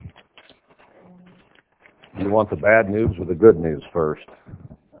You want the bad news or the good news first?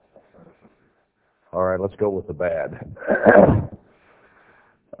 All right, let's go with the bad.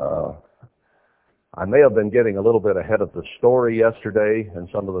 I may have been getting a little bit ahead of the story yesterday and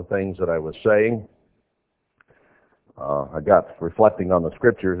some of the things that I was saying. I got reflecting on the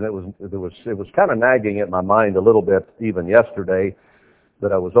scriptures, and it was kind of nagging at my mind a little bit even yesterday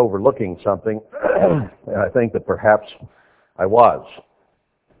that I was overlooking something, and I think that perhaps I was.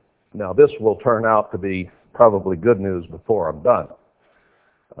 Now, this will turn out to be probably good news before I'm done.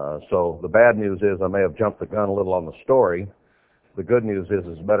 So the bad news is I may have jumped the gun a little on the story. The good news is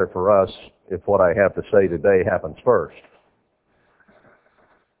it's better for us if what I have to say today happens first.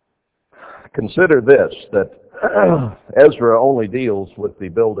 Consider this, that Ezra only deals with the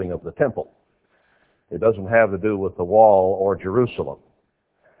building of the temple. It doesn't have to do with the wall or Jerusalem.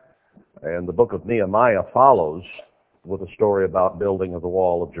 And the book of Nehemiah follows with a story about building of the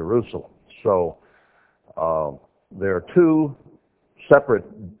wall of Jerusalem. So there are two separate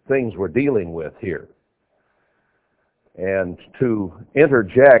things we're dealing with here. And to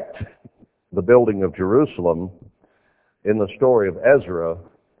interject the building of Jerusalem in the story of Ezra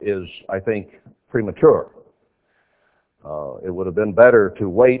is, I think, premature. It would have been better to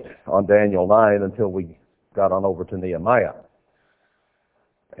wait on Daniel 9 until we got on over to Nehemiah.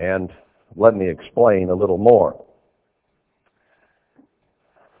 And let me explain a little more.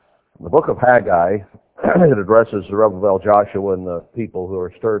 The book of Haggai, it addresses Zerubbabel, Joshua, and the people who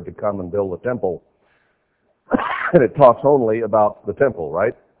are stirred to come and build the temple. And it talks only about the temple,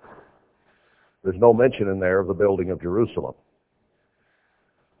 right? There's no mention in there of the building of Jerusalem.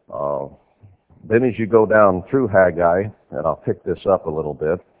 Then as you go down through Haggai, and I'll pick this up a little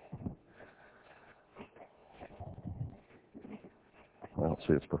bit. Let's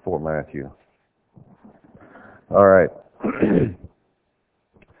see, it's before Matthew. All right.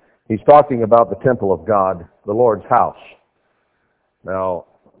 He's talking about the temple of God, the Lord's house. Now,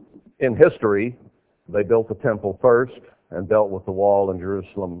 in history, they built the temple first and dealt with the wall in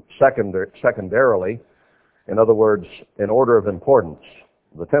Jerusalem secondarily. In other words, in order of importance.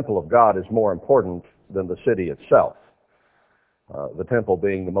 The temple of God is more important than the city itself. The temple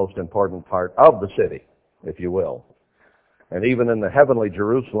being the most important part of the city, if you will. And even in the heavenly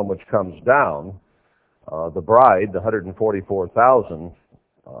Jerusalem which comes down, the bride, the 144,000,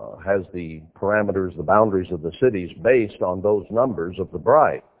 has the parameters, the boundaries of the cities based on those numbers of the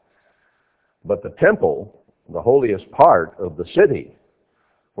bride. But the temple, the holiest part of the city,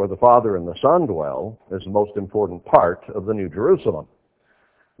 where the Father and the Son dwell, is the most important part of the New Jerusalem.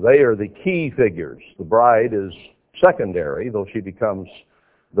 They are the key figures. The bride is secondary, though she becomes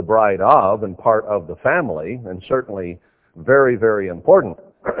the bride of and part of the family, and certainly very, very important,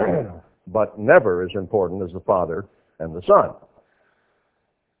 but never as important as the Father and the Son.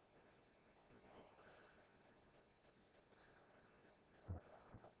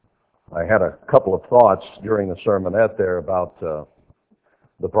 I had a couple of thoughts during the sermonette there about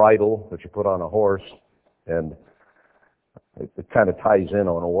the bridle that you put on a horse, and it kind of ties in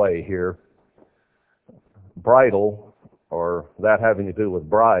a way here. Bridle, or that having to do with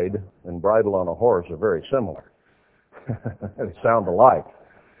bride, and bridle on a horse are very similar. They sound alike.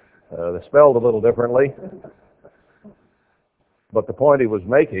 They're spelled a little differently. But the point he was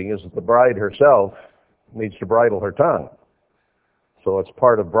making is that the bride herself needs to bridle her tongue. So it's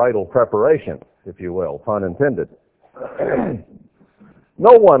part of bridal preparation, if you will, pun intended.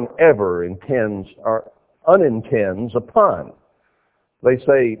 No one ever intends or unintends a pun. They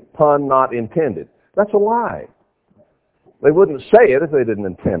say pun not intended. That's a lie. They wouldn't say it if they didn't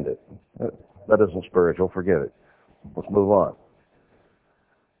intend it. That isn't spiritual. Forget it. Let's move on.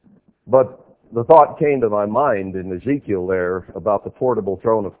 But the thought came to my mind in Ezekiel there about the portable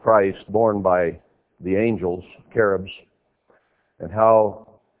throne of Christ borne by the angels, cherubs, and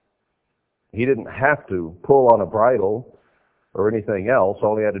how he didn't have to pull on a bridle or anything else.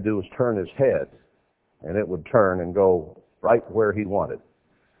 All he had to do was turn his head, and it would turn and go right where he wanted.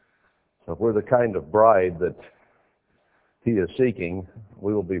 So if we're the kind of bride that he is seeking,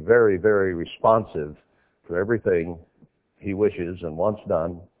 we will be very, very responsive to everything he wishes and wants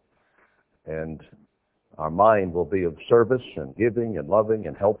done, and our mind will be of service and giving and loving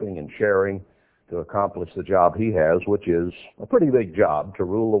and helping and sharing to accomplish the job he has, which is a pretty big job, to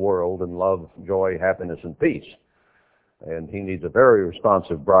rule the world in love, joy, happiness, and peace. And he needs a very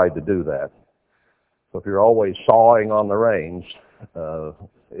responsive bride to do that. So if you're always sawing on the reins,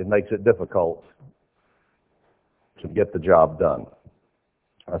 it makes it difficult to get the job done.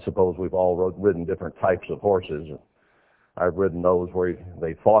 I suppose we've all ridden different types of horses. I've ridden those where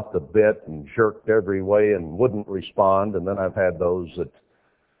they fought the bit and jerked every way and wouldn't respond, and then I've had those that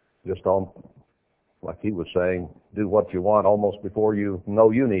just like he was saying, do what you want almost before you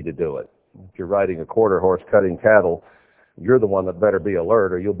know you need to do it. If you're riding a quarter horse cutting cattle, you're the one that better be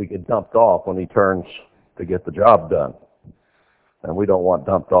alert or you'll be dumped off when he turns to get the job done. And we don't want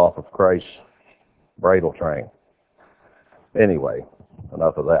dumped off of Christ's bridle train. Anyway,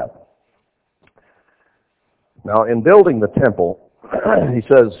 enough of that. Now, in building the temple, he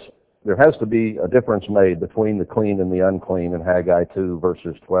says there has to be a difference made between the clean and the unclean in Haggai 2,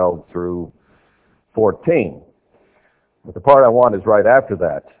 verses 12 through 14. But the part I want is right after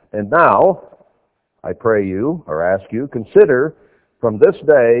that. And now, I pray you, or ask you, consider from this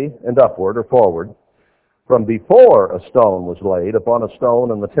day and upward or forward, from before a stone was laid upon a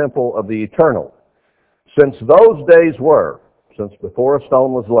stone in the temple of the Eternal. Since those days were, since before a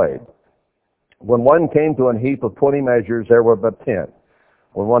stone was laid, when one came to an heap of 20 measures, there were but 10.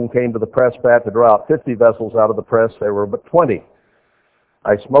 When one came to the press vat to draw out 50 vessels out of the press, there were but 20.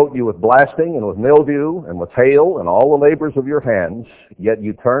 I smote you with blasting and with mildew and with hail and all the labors of your hands, yet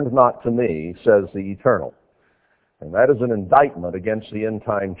you turned not to me, says the Eternal. And that is an indictment against the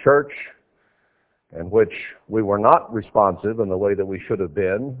end-time church, in which we were not responsive in the way that we should have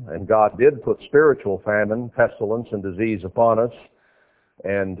been, and God did put spiritual famine, pestilence, and disease upon us,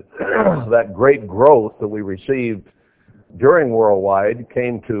 and that great growth that we received during worldwide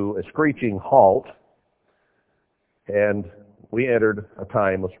came to a screeching halt, and we entered a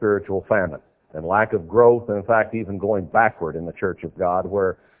time of spiritual famine and lack of growth, and in fact even going backward in the Church of God,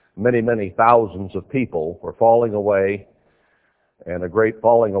 where many, many thousands of people were falling away, and a great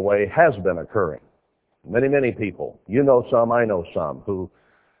falling away has been occurring. Many, many people, you know some, I know some, who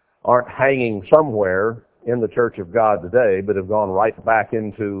aren't hanging somewhere in the Church of God today, but have gone right back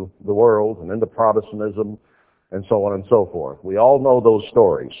into the world and into Protestantism and so on and so forth. We all know those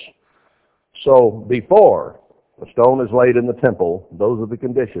stories. So before the stone is laid in the temple, those are the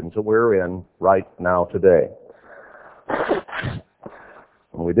conditions that we're in right now today. And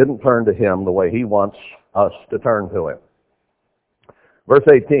we didn't turn to him the way he wants us to turn to him. Verse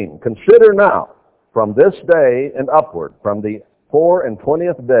 18, consider now, from this day and upward, from the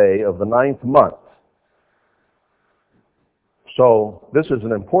 24th day of the 9th month. So this is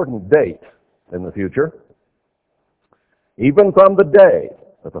an important date in the future. Even from the day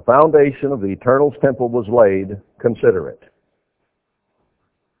that the foundation of the Eternal's temple was laid, consider it.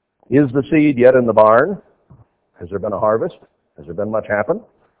 Is the seed yet in the barn? Has there been a harvest? Has there been much happen?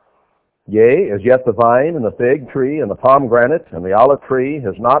 Yea, as yet the vine and the fig tree and the pomegranate and the olive tree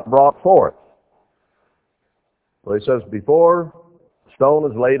has not brought forth. So he says, before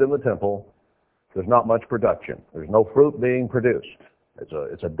stone is laid in the temple, there's not much production. There's no fruit being produced.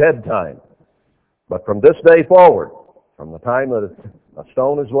 It's a dead time. But from this day forward, from the time that a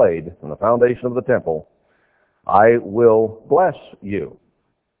stone is laid in the foundation of the temple, I will bless you.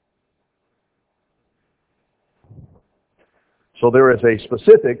 So there is a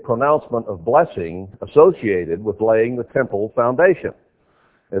specific pronouncement of blessing associated with laying the temple foundation.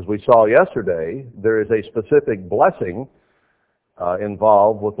 As we saw yesterday, there is a specific blessing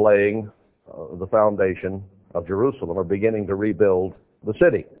involved with laying the foundation of Jerusalem, or beginning to rebuild the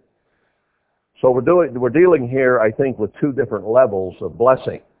city. So we're dealing here, I think, with two different levels of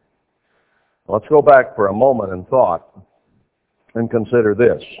blessing. Let's go back for a moment in thought and consider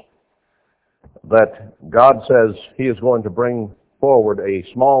this, that God says he is going to bring forward a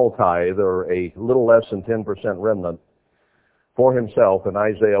small tithe, or a little less than 10% remnant, for himself in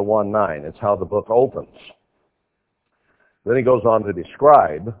Isaiah 1:9. It's how the book opens. Then he goes on to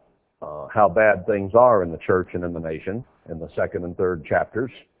describe how bad things are in the church and in the nation in the 2nd and 3rd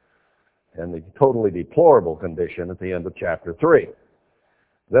chapters, and the totally deplorable condition at the end of chapter 3.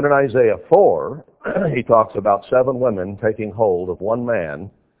 Then in Isaiah 4, he talks about 7 women taking hold of one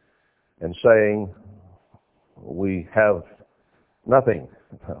man and saying, we have nothing.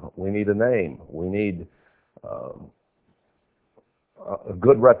 We need a name. We need a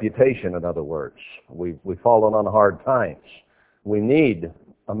good reputation, in other words. We've fallen on hard times. We need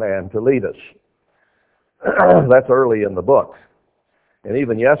a man to lead us. That's early in the book. And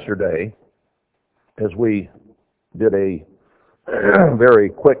even yesterday, as we did a very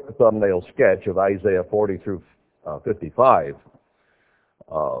quick thumbnail sketch of Isaiah 40 through 55,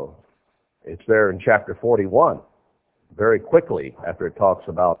 it's there in chapter 41, very quickly after it talks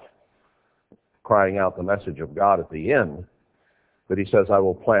about crying out the message of God at the end. But he says, I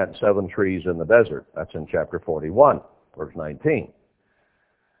will plant 7 trees in the desert. That's in chapter 41, verse 19.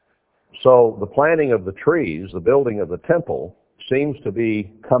 So the planting of the trees, the building of the temple, seems to be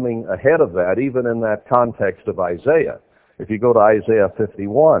coming ahead of that, even in that context of Isaiah. If you go to Isaiah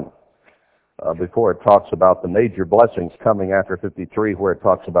 51, before it talks about the major blessings coming after 53, where it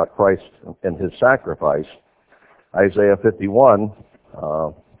talks about Christ and his sacrifice. Isaiah 51,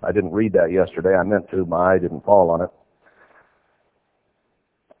 I didn't read that yesterday. I meant to. My eye didn't fall on it.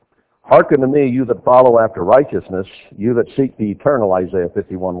 Hearken to me, you that follow after righteousness, you that seek the eternal, Isaiah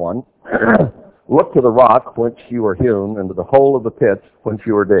 51:1. Look to the rock whence you are hewn, and to the hole of the pit whence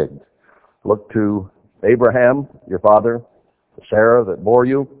you are digged. Look to Abraham, your father, to Sarah that bore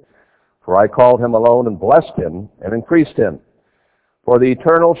you. For I called him alone and blessed him and increased him. For the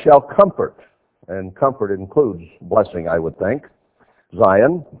eternal shall comfort, and comfort includes blessing, I would think,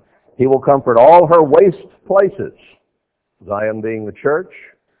 Zion. He will comfort all her waste places, Zion being the church,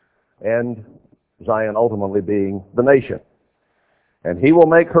 and Zion ultimately being the nation. And he will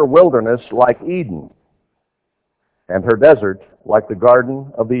make her wilderness like Eden, and her desert like the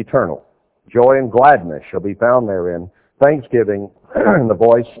garden of the eternal. Joy and gladness shall be found therein, thanksgiving and the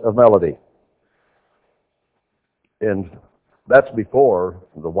voice of melody. And that's before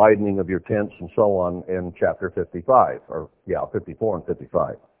the widening of your tents and so on in chapter 55, 54 and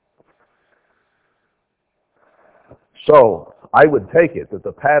 55. So I would take it that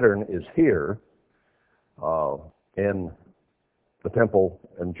the pattern is here in the temple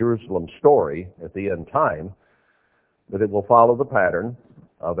and Jerusalem story at the end time, that it will follow the pattern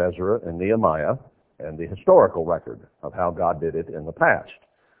of Ezra and Nehemiah and the historical record of how God did it in the past.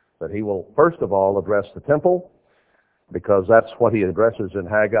 That he will first of all address the temple, because that's what he addresses in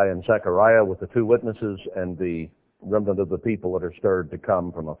Haggai and Zechariah with the two witnesses and the remnant of the people that are stirred to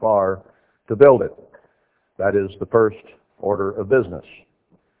come from afar to build it. That is the first order of business.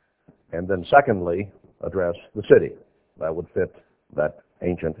 And then secondly, address the city. That would fit that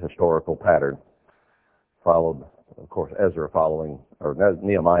ancient historical pattern, followed, of course,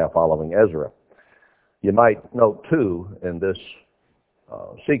 Nehemiah following Ezra. You might note, too, in this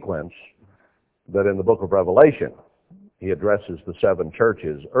sequence, that in the book of Revelation, he addresses the seven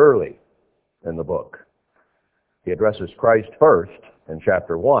churches early in the book. He addresses Christ first in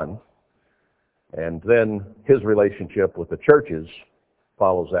chapter 1, and then his relationship with the churches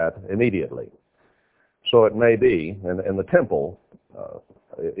follows that immediately. So it may be, and the temple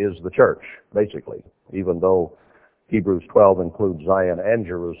is the church, basically, even though Hebrews 12 includes Zion and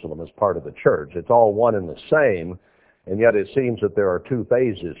Jerusalem as part of the church. It's all one and the same, and yet it seems that there are two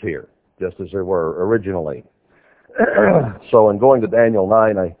phases here, just as there were originally. So in going to Daniel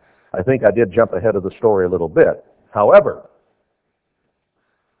 9, I think I did jump ahead of the story a little bit. However,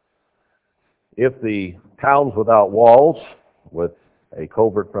 if the towns without walls, with a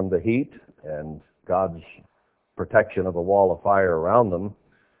covert from the heat and God's protection of a wall of fire around them,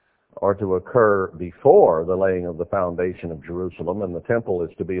 are to occur before the laying of the foundation of Jerusalem, and the temple is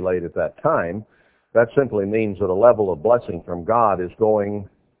to be laid at that time, that simply means that a level of blessing from God is going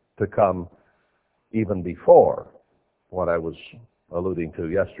to come even before what I was alluding to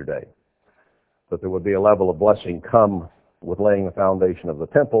yesterday. That there would be a level of blessing come with laying the foundation of the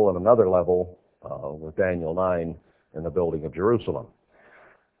temple, and another level with Daniel 9 in the building of Jerusalem.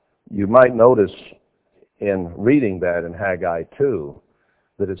 You might notice in reading that in Haggai 2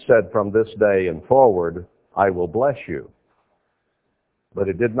 that it said, from this day and forward, I will bless you. But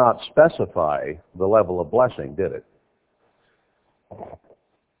it did not specify the level of blessing, did it?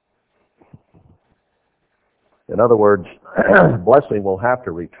 In other words, blessing will have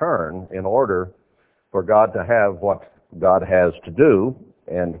to return in order for God to have what God has to do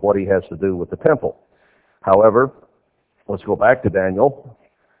and what he has to do with the temple. However, let's go back to Daniel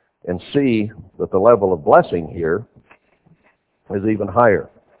and see that the level of blessing here is even higher.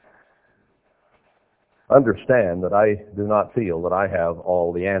 Understand that I do not feel that I have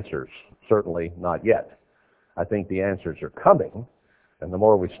all the answers, certainly not yet. I think the answers are coming, and the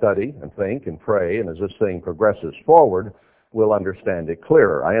more we study and think and pray, and as this thing progresses forward, we'll understand it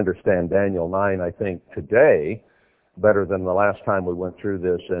clearer. I understand Daniel 9, I think, today better than the last time we went through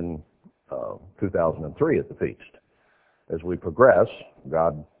this in 2003 at the feast. As we progress,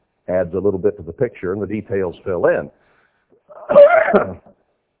 God adds a little bit to the picture, and the details fill in.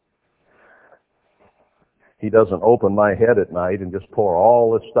 He doesn't open my head at night and just pour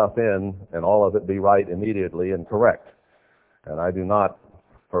all this stuff in and all of it be right immediately and correct. And I do not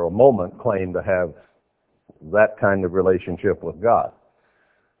for a moment claim to have that kind of relationship with God.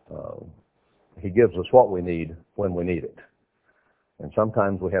 He gives us what we need when we need it. And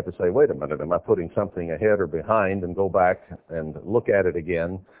sometimes we have to say, wait a minute, am I putting something ahead or behind, and go back and look at it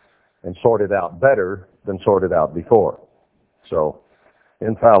again and sort it out better than sort it out before. So,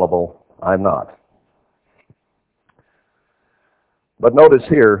 infallible, I'm not. But notice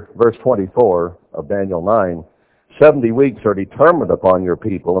here, verse 24 of Daniel 9 70 weeks are determined upon your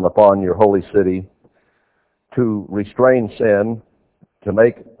people and upon your holy city to restrain sin, to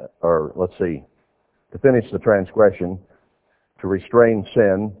finish the transgression, to restrain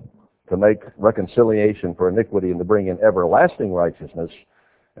sin, to make reconciliation for iniquity, and to bring in everlasting righteousness,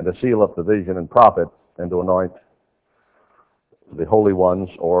 and to seal up the vision and prophet, and to anoint the holy ones,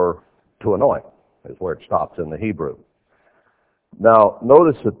 or to anoint, is where it stops in the Hebrew. Now,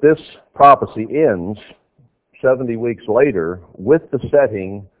 notice that this prophecy ends 70 weeks later with the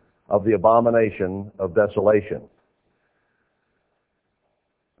setting of the abomination of desolation.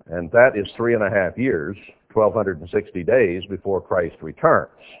 And that is 3.5 years, 1,260 days before Christ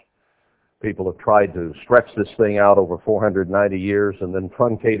returns. People have tried to stretch this thing out over 490 years and then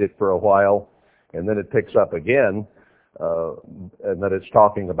truncate it for a while, and then it picks up again, and that it's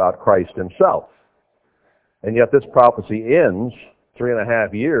talking about Christ himself. And yet this prophecy ends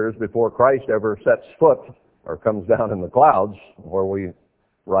 3.5 years before Christ ever sets foot or comes down in the clouds where we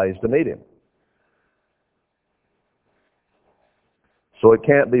rise to meet him. So it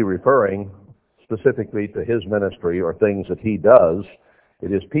can't be referring specifically to his ministry or things that he does.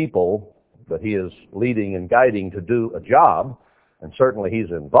 It is people that he is leading and guiding to do a job, and certainly he's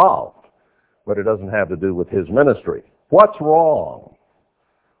involved, but it doesn't have to do with his ministry. What's wrong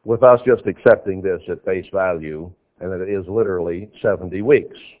with us just accepting this at face value, and that it is literally 70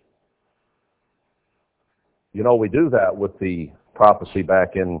 weeks? You know, we do that with the prophecy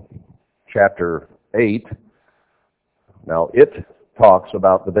back in chapter 8. Now, it talks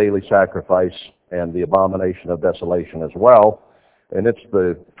about the daily sacrifice and the abomination of desolation as well, and it's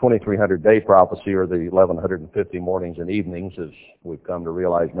the 2,300-day prophecy, or the 1,150 mornings and evenings, as we've come to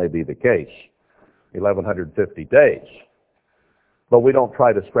realize may be the case. 1,150 days. But we don't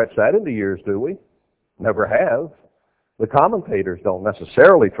try to stretch that into years, do we? Never have. The commentators don't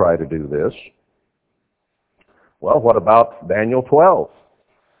necessarily try to do this. Well, what about Daniel 12?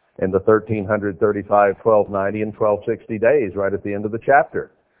 In the 1,335, 1,290, and 1,260 days right at the end of the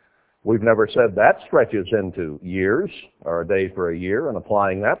chapter. We've never said that stretches into years, or a day for a year, and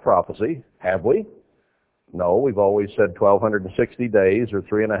applying that prophecy, have we? No, we've always said 1,260 days, or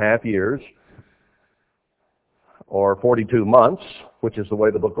 3.5 years, or 42 months, which is the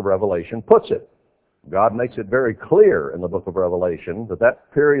way the book of Revelation puts it. God makes it very clear in the book of Revelation that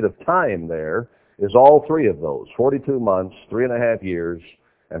that period of time there is all three of those, 42 months, 3.5 years,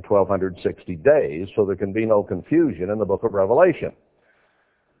 and 1,260 days, so there can be no confusion in the book of Revelation.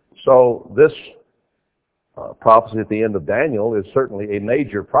 So this prophecy at the end of Daniel is certainly a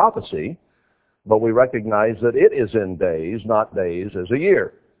major prophecy, but we recognize that it is in days, not days as a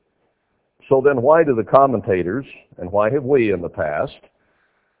year. So then why do the commentators, and why have we in the past,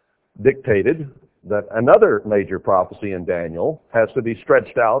 dictated that another major prophecy in Daniel has to be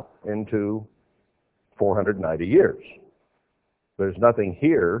stretched out into 490 years? There's nothing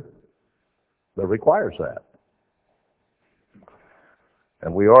here that requires that.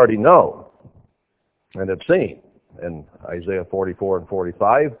 And we already know and have seen in Isaiah 44 and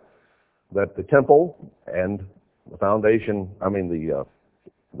 45 that the temple and the foundation,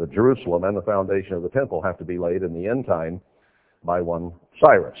 the Jerusalem and the foundation of the temple have to be laid in the end time by one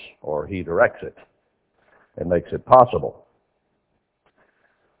Cyrus, or he directs it and makes it possible.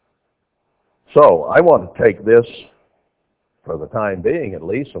 So I want to take this, for the time being at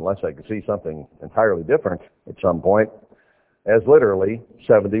least, unless I can see something entirely different at some point, as literally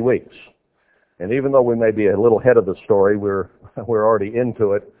 70 weeks. And even though we may be a little ahead of the story, we're already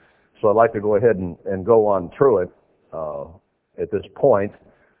into it, so I'd like to go ahead and go on through it at this point,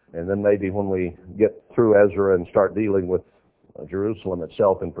 and then maybe when we get through Ezra and start dealing with Jerusalem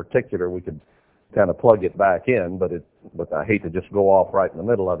itself in particular, we could kind of plug it back in, but I hate to just go off right in the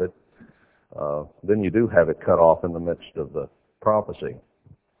middle of it. Then you do have it cut off in the midst of the prophecy.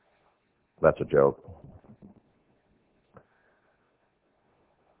 That's a joke.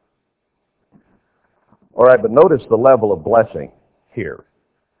 All right, but notice the level of blessing here.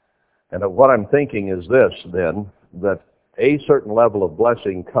 And what I'm thinking is this, then, that a certain level of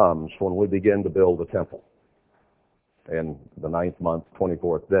blessing comes when we begin to build the temple in the 9th month,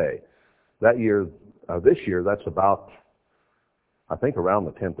 24th day. This year, that's about, I think, around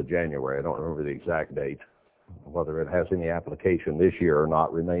the 10th of January. I don't remember the exact date. Whether it has any application this year or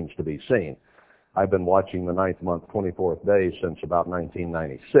not remains to be seen. I've been watching the 9th month, 24th day since about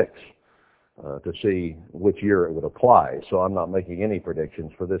 1996 to see which year it would apply. So I'm not making any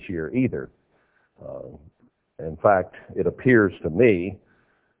predictions for this year either. In fact, it appears to me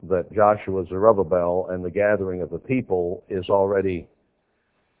that Joshua's Zerubbabel and the gathering of the people is already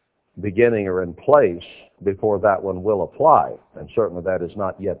beginning or in place before that one will apply, and certainly that is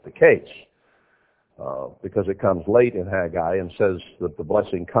not yet the case. because it comes late in Haggai and says that the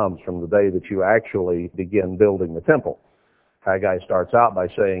blessing comes from the day that you actually begin building the temple. Haggai starts out by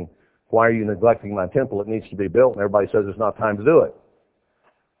saying, why are you neglecting my temple? It needs to be built. And everybody says it's not time to do it.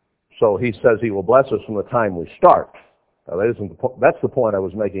 So he says he will bless us from the time we start. Now, that's the point I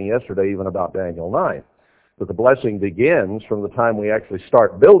was making yesterday, even about Daniel 9. But the blessing begins from the time we actually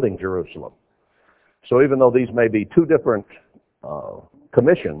start building Jerusalem. So even though these may be two different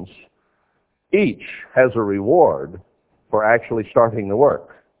commissions, each has a reward for actually starting the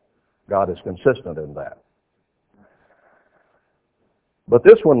work. God is consistent in that. But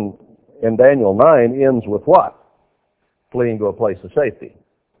this one in Daniel 9 ends with what? Fleeing to a place of safety,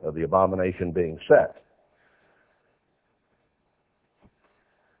 of the abomination being set.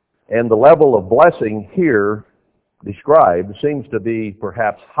 And the level of blessing here described seems to be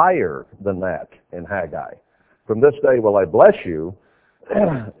perhaps higher than that in Haggai. From this day will I bless you,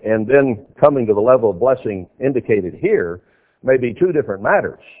 and then coming to the level of blessing indicated here may be two different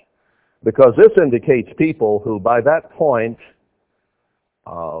matters. Because this indicates people who by that point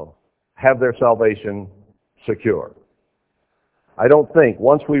have their salvation secure. I don't think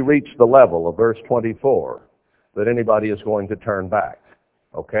once we reach the level of verse 24 that anybody is going to turn back.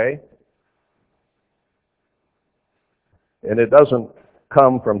 Okay? And it doesn't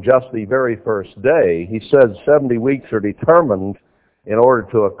come from just the very first day. He says 70 weeks are determined in order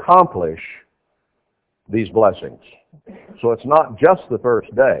to accomplish these blessings. So it's not just the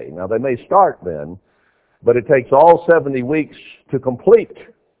first day. Now they may start then, but it takes all 70 weeks to complete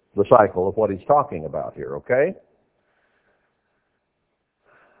the cycle of what he's talking about here, okay?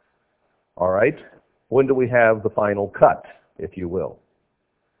 All right. When do we have the final cut, if you will?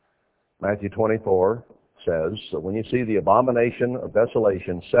 Matthew 24 says that when you see the abomination of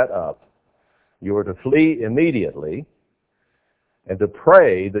desolation set up, you are to flee immediately and to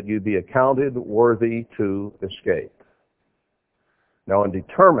pray that you be accounted worthy to escape. Now, in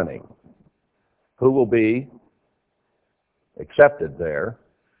determining who will be accepted there,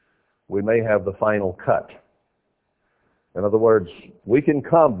 we may have the final cut. In other words, we can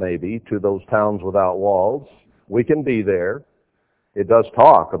come maybe to those towns without walls. We can be there. It does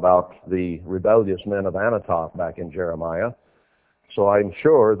talk about the rebellious men of Anathoth back in Jeremiah. So I'm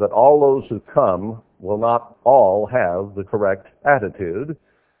sure that all those who come will not all have the correct attitude.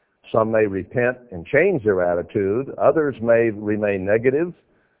 Some may repent and change their attitude. Others may remain negative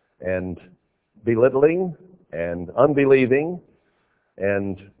and belittling and unbelieving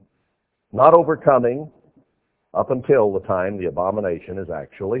and not overcoming up until the time the abomination is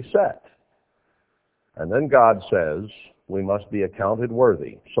actually set. And then God says we must be accounted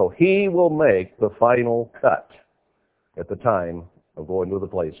worthy. So he will make the final cut at the time of going to the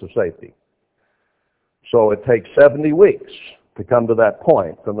place of safety. So it takes 70 weeks to come to that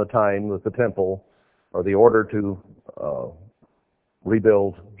point from the time that the temple or the order to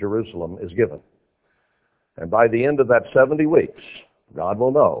rebuild Jerusalem is given. And by the end of that 70 weeks, God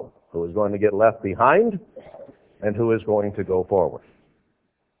will know who is going to get left behind and who is going to go forward.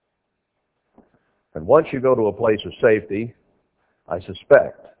 And once you go to a place of safety, I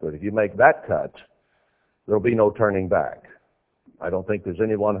suspect that if you make that cut, there will be no turning back. I don't think there's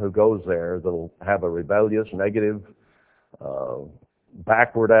anyone who goes there that will have a rebellious, negative,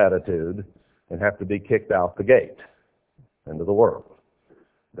 backward attitude and have to be kicked out the gate into the world.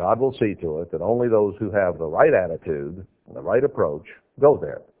 God will see to it that only those who have the right attitude and the right approach go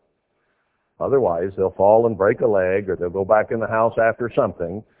there. Otherwise, they'll fall and break a leg, or they'll go back in the house after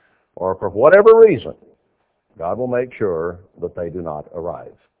something, or for whatever reason, God will make sure that they do not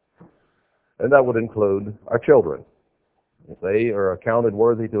arrive. And that would include our children. If they are accounted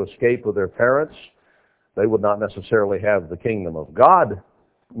worthy to escape with their parents, they would not necessarily have the kingdom of God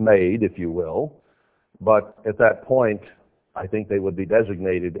made, if you will, but at that point, I think they would be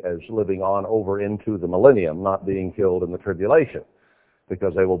designated as living on over into the millennium, not being killed in the tribulation,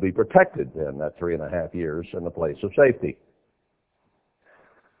 because they will be protected in that 3.5 years in the place of safety.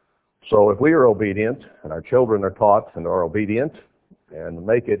 So if we are obedient, and our children are taught and are obedient, and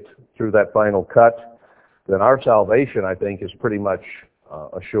make it through that final cut, then our salvation, I think, is pretty much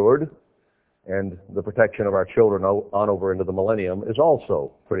assured, and the protection of our children on over into the millennium is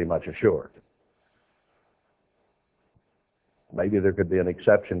also pretty much assured. Maybe there could be an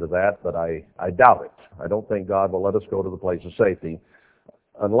exception to that, but I doubt it. I don't think God will let us go to the place of safety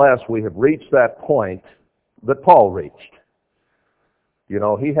unless we have reached that point that Paul reached. You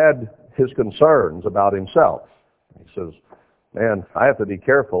know, he had his concerns about himself. He says, man, I have to be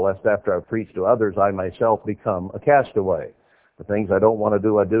careful lest after I've preached to others, I myself become a castaway. The things I don't want to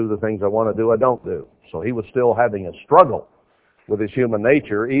do, I do. The things I want to do, I don't do. So he was still having a struggle with his human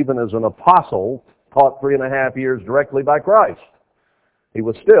nature, even as an apostle taught 3.5 years directly by Christ. He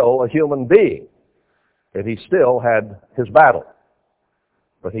was still a human being, and he still had his battle.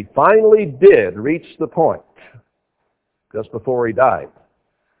 But he finally did reach the point, just before he died,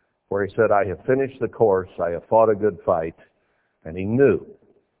 where he said, I have finished the course, I have fought a good fight, and he knew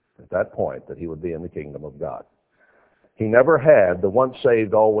at that point that he would be in the kingdom of God. He never had the once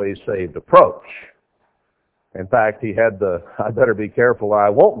saved, always saved approach. In fact, he had the, I better be careful or I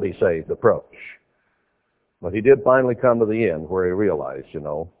won't be saved approach. But he did finally come to the end where he realized,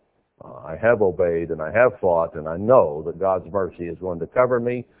 I have obeyed and I have fought and I know that God's mercy is going to cover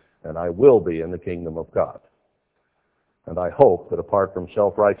me and I will be in the kingdom of God. And I hope that apart from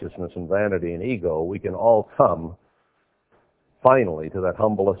self-righteousness and vanity and ego, we can all come finally to that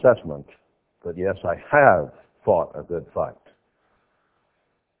humble assessment that yes, I have fought a good fight.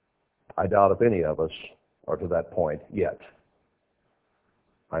 I doubt if any of us are to that point yet.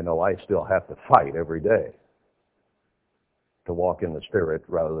 I know I still have to fight every day to walk in the Spirit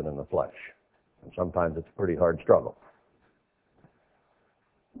rather than in the flesh. And sometimes it's a pretty hard struggle.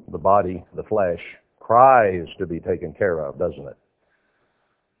 The body, the flesh, cries to be taken care of, doesn't it?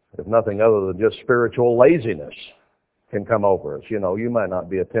 If nothing other than just spiritual laziness can come over us. You might not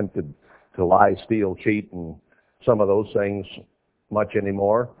be tempted to lie, steal, cheat, and some of those things much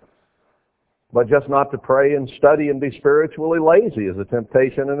anymore. But just not to pray and study and be spiritually lazy is a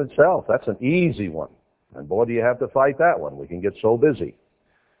temptation in itself. That's an easy one. And boy, do you have to fight that one. We can get so busy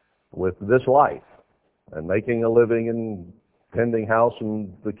with this life and making a living and tending house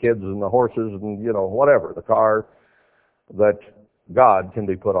and the kids and the horses and, whatever, the car, that God can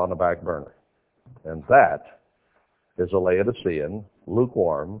be put on the back burner. And that is a Laodicean,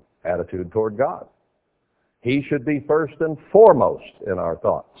 lukewarm attitude toward God. He should be first and foremost in our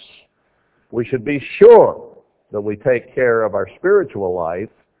thoughts. We should be sure that we take care of our spiritual life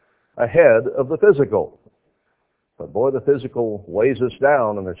ahead of the physical. But boy, the physical weighs us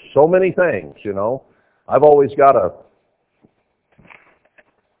down, and there's so many things, I've always got a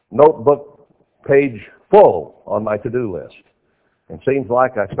notebook page full on my to-do list. It seems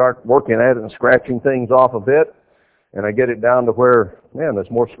like I start working at it and scratching things off a bit, and I get it down to where, man, there's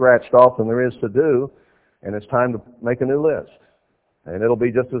more scratched off than there is to do, and it's time to make a new list. And it'll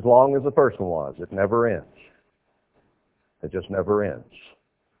be just as long as the first one was. It never ends. It just never ends.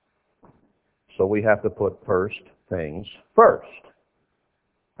 So we have to put first things first.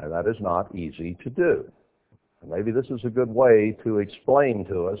 And that is not easy to do. And maybe this is a good way to explain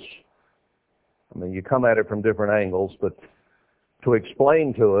to us. You come at it from different angles, but to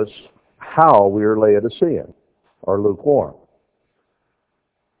explain to us how we are Laodicean or lukewarm.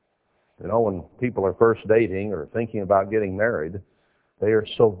 When people are first dating or thinking about getting married, they are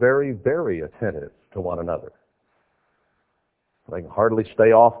so very, very attentive to one another. They can hardly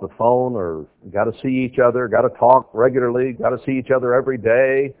stay off the phone or got to see each other, got to talk regularly, got to see each other every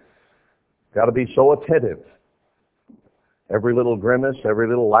day, got to be so attentive. Every little grimace, every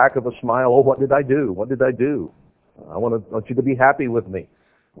little lack of a smile, oh, what did I do? What did I do? I want you to be happy with me.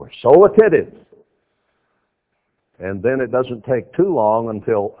 We're so attentive. And then it doesn't take too long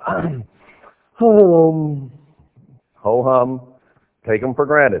until, ho-hum, take them for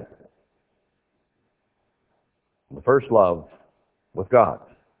granted. The first love with God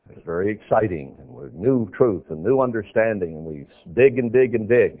is very exciting, and with new truth and new understanding, and we dig and dig and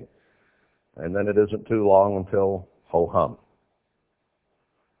dig. And then it isn't too long until ho-hum.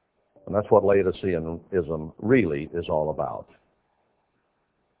 And that's what Laodiceanism really is all about.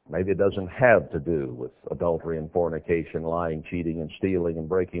 Maybe it doesn't have to do with adultery and fornication, lying, cheating, and stealing, and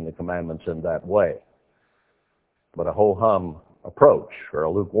breaking the commandments in that way. But a ho-hum approach, or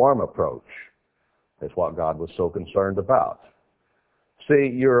a lukewarm approach, is what God was so concerned about.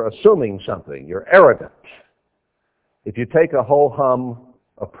 See, you're assuming something. You're arrogant. If you take a ho-hum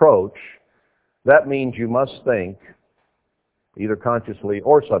approach, that means you must think, either consciously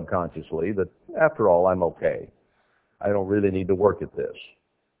or subconsciously, that after all, I'm okay. I don't really need to work at this.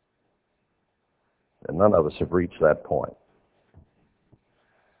 And none of us have reached that point.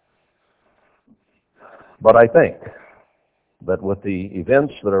 But I think that with the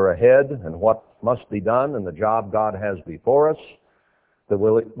events that are ahead and what must be done and the job God has before us, that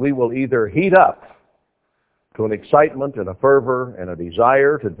we will either heat up to an excitement and a fervor and a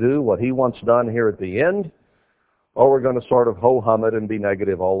desire to do what He wants done here at the end, or we're going to sort of ho-hum it and be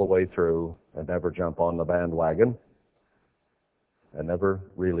negative all the way through and never jump on the bandwagon and never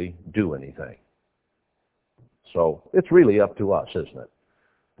really do anything. So it's really up to us, isn't it?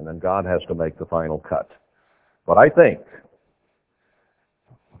 And then God has to make the final cut. But I think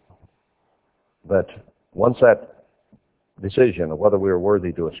that once that decision of whether we are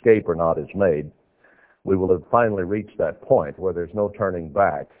worthy to escape or not is made, we will have finally reached that point where there's no turning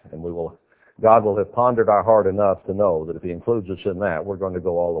back, and God will have pondered our heart enough to know that if he includes us in that, we're going to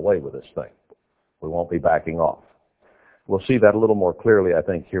go all the way with this thing. We won't be backing off. We'll see that a little more clearly, I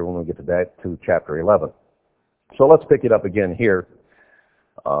think, here when we get to chapter 11. So let's pick it up again here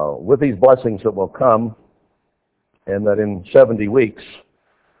with these blessings that will come, and that in 70 weeks,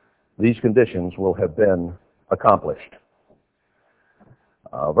 these conditions will have been accomplished.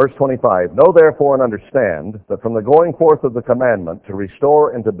 Verse 25, know therefore and understand that from the going forth of the commandment to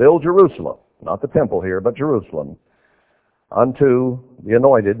restore and to build Jerusalem, not the temple here, but Jerusalem, unto the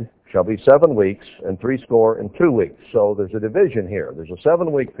anointed shall be 7 weeks and 62 weeks. So there's a division here. There's a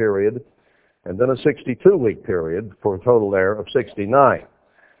 7-week period and then a 62-week period for a total there of 69.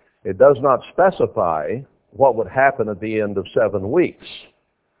 It does not specify what would happen at the end of 7 weeks.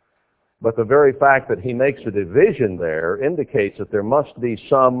 But the very fact that he makes a division there indicates that there must be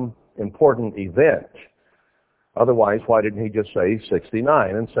some important event. Otherwise, why didn't he just say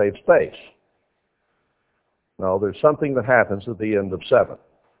 69 and save space? No, there's something that happens at the end of 7.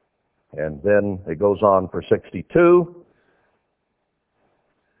 And then it goes on for 62.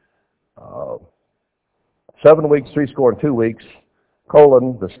 7 weeks, 62 weeks,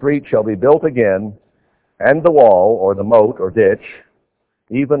 the street shall be built again, and the wall, or the moat, or ditch,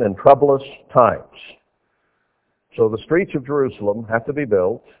 even in troublous times. So the streets of Jerusalem have to be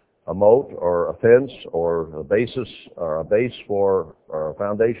built, a moat, or a fence, or a basis, or a base for, or a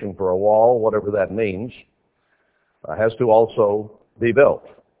foundation for a wall, whatever that means, has to also be built.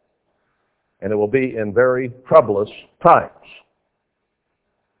 And it will be in very troublous times.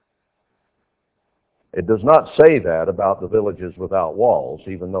 It does not say that about the villages without walls,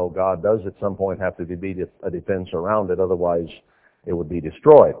 even though God does at some point have to be a defense around it, otherwise it would be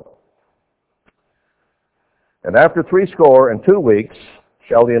destroyed. And after 62 weeks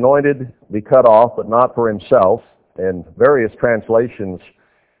shall the anointed be cut off, but not for himself. And various translations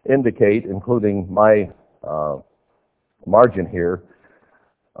indicate, including my margin here,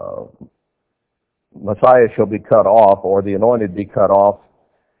 Messiah shall be cut off, or the anointed be cut off,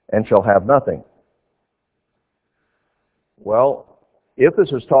 and shall have nothing. Well, if this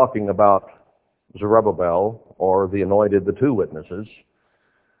is talking about Zerubbabel or the anointed, the 2 witnesses,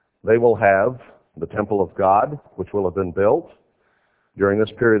 they will have the temple of God, which will have been built. During this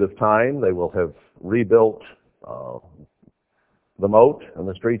period of time, they will have rebuilt the moat and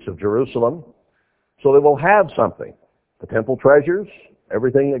the streets of Jerusalem. So they will have something. The temple treasures,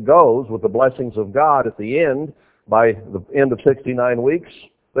 everything that goes with the blessings of God at the end, by the end of 69 weeks,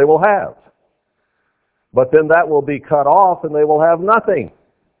 they will have. But then that will be cut off and they will have nothing.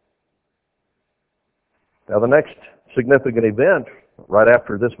 Now the next significant event, right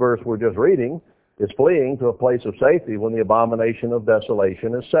after this verse we're just reading, is fleeing to a place of safety when the abomination of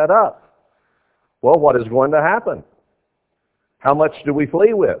desolation is set up. Well, what is going to happen? How much do we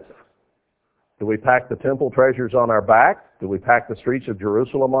flee with? Do we pack the temple treasures on our back? Do we pack the streets of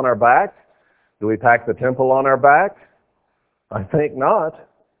Jerusalem on our back? Do we pack the temple on our back? I think not.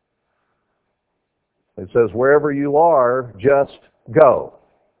 It says, wherever you are, just go.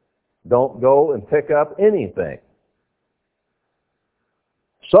 Don't go and pick up anything.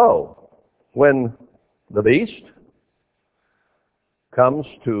 So, when the beast comes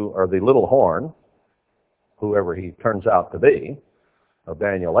to, or the little horn, whoever he turns out to be, of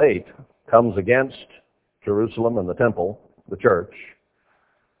Daniel 8, comes against Jerusalem and the temple, the church,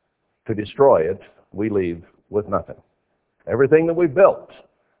 to destroy it, we leave with nothing. Everything that we've built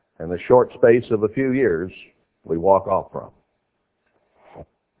in the short space of a few years, we walk off from.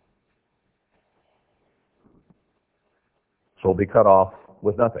 So we'll be cut off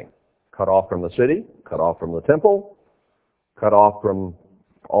with nothing. Cut off from the city, cut off from the temple, cut off from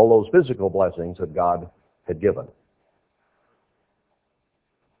all those physical blessings that God had given.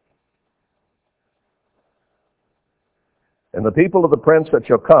 And the people of the prince that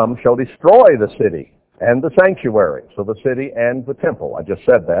shall come shall destroy the city and the sanctuary. So the city and the temple. I just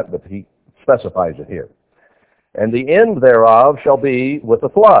said that, but he specifies it here. And the end thereof shall be with a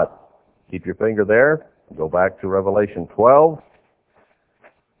flood. Keep your finger there. Go back to Revelation 12.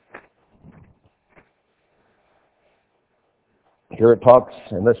 Here it talks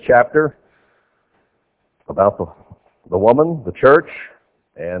in this chapter about the woman, the church,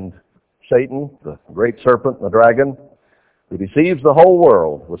 and Satan, the great serpent, the dragon, who deceives the whole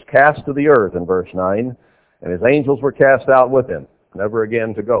world, was cast to the earth in verse 9, and his angels were cast out with him, never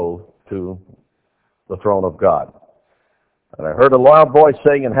again to go to the throne of God. And I heard a loud voice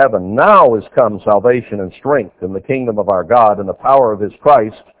saying in heaven, now is come salvation and strength in the kingdom of our God and the power of his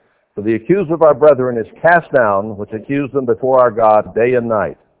Christ, for the accuser of our brethren is cast down, which accused them before our God day and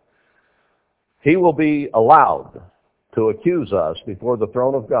night. he will be allowed to accuse us before the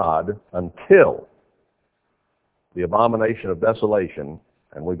throne of God until the abomination of desolation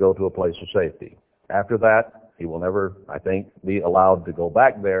and we go to a place of safety. After that, he will never, I think, be allowed to go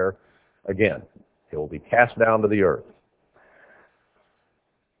back there again. He will be cast down to the earth.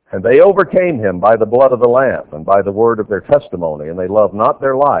 And they overcame him by the blood of the Lamb and by the word of their testimony, and they loved not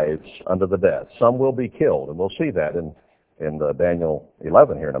their lives unto the death. Some will be killed, and we'll see that in Daniel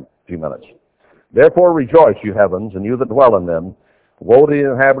 11 here in a few minutes. Therefore rejoice, you heavens, and you that dwell in them. Woe to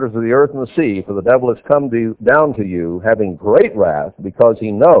the inhabitants of the earth and the sea, for the devil has come down to you, having great wrath, because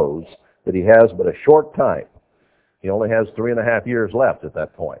he knows that he has but a short time. He only has 3.5 years left at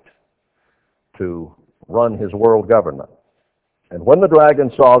that point to run his world government. And when the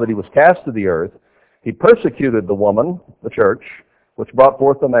dragon saw that he was cast to the earth, he persecuted the woman, the church, which brought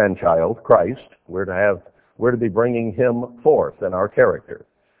forth the man-child, Christ. We're to be bringing him forth in our character.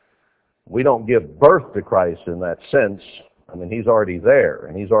 We don't give birth to Christ in that sense. I mean, he's already there,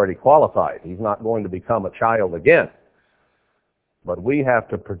 and he's already qualified. He's not going to become a child again. But we have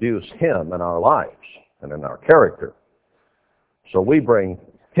to produce him in our lives and in our character. So we bring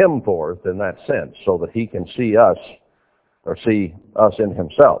him forth in that sense so that he can see us in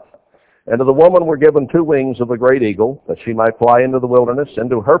himself. And to the woman were given 2 wings of the great eagle, that she might fly into the wilderness,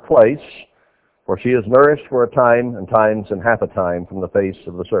 into her place, for she is nourished for a time and times and half a time from the face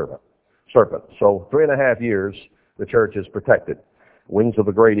of the serpent. So 3.5 years the church is protected. Wings of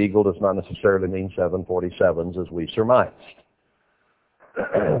the great eagle does not necessarily mean 747s as we surmised.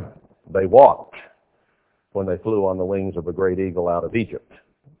 They walked when they flew on the wings of the great eagle out of Egypt.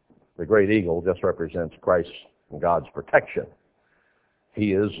 The great eagle just represents Christ and God's protection.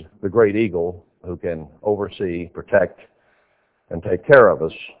 He is the great eagle who can oversee, protect, and take care of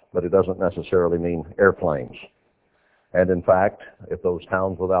us, but it doesn't necessarily mean airplanes. And in fact, if those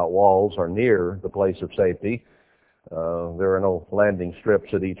towns without walls are near the place of safety, there are no landing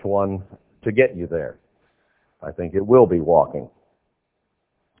strips at each one to get you there. I think it will be walking.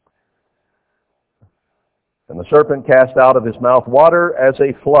 And the serpent cast out of his mouth water as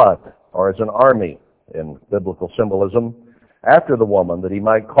a flood, or as an army in biblical symbolism, after the woman, that he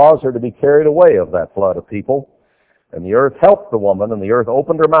might cause her to be carried away of that flood of people. And the earth helped the woman, and the earth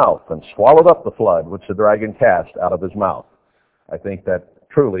opened her mouth and swallowed up the flood which the dragon cast out of his mouth. I think that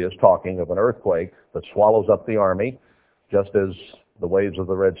truly is talking of an earthquake that swallows up the army, just as the waves of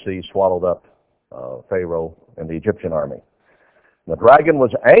the Red Sea swallowed up Pharaoh and the Egyptian army. The dragon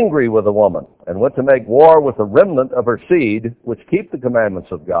was angry with the woman and went to make war with the remnant of her seed, which keep the commandments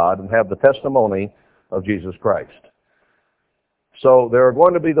of God and have the testimony of Jesus Christ. So there are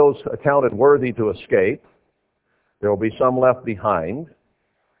going to be those accounted worthy to escape. There will be some left behind.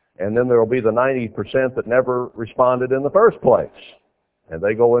 And then there will be the 90% that never responded in the first place. And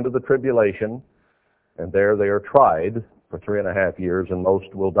they go into the tribulation, and there they are tried for 3.5 years, and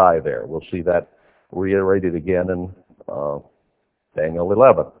most will die there. We'll see that reiterated again in Daniel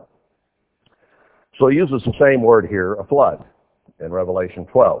 11. So he uses the same word here, a flood, in Revelation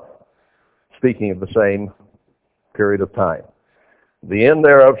 12, speaking of the same period of time. The end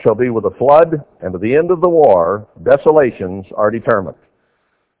thereof shall be with a flood, and to the end of the war, desolations are determined.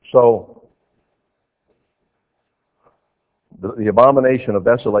 So the abomination of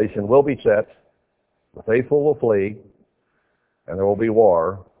desolation will be set, the faithful will flee, and there will be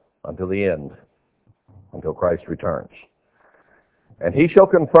war until the end, until Christ returns. And he shall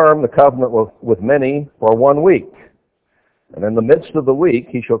confirm the covenant with many for 1 week. And in the midst of the week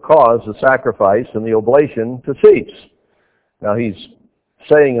he shall cause the sacrifice and the oblation to cease. Now he's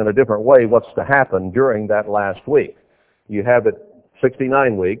saying in a different way what's to happen during that last week. You have it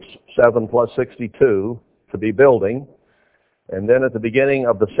 69 weeks, 7 plus 62 to be building. And then at the beginning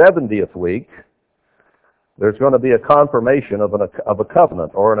of the 70th week, there's going to be a confirmation of a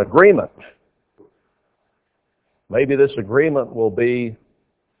covenant or an agreement. Maybe this agreement will be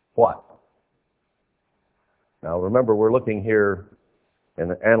what? Now remember, we're looking here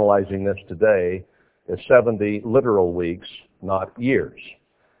and analyzing this today as 70 literal weeks, not years.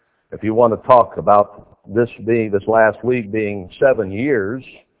 If you want to talk about this last week being 7 years,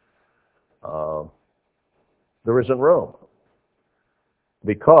 there isn't room.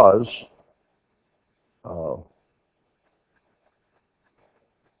 Because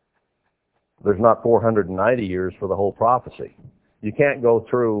there's not 490 years for the whole prophecy. You can't go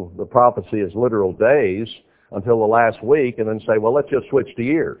through the prophecy as literal days until the last week and then say, well, let's just switch to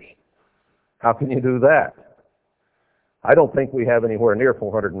years. How can you do that? I don't think we have anywhere near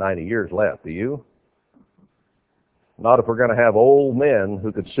 490 years left, do you? Not if we're going to have old men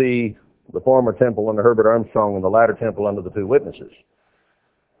who could see the former temple under Herbert Armstrong and the latter temple under the two witnesses.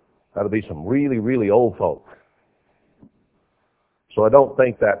 That'll be some really, really old folk. So I don't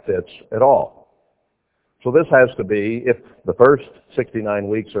think that fits at all. So this has to be, if the first 69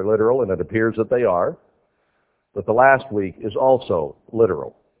 weeks are literal, and it appears that they are, but the last week is also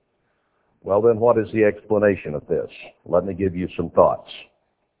literal. Well, then what is the explanation of this? Let me give you some thoughts.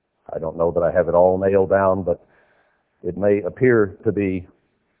 I don't know that I have it all nailed down, but it may appear to be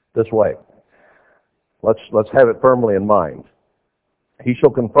this way. Let's have it firmly in mind. He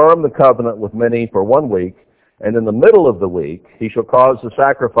shall confirm the covenant with many for 1 week, and in the middle of the week he shall cause the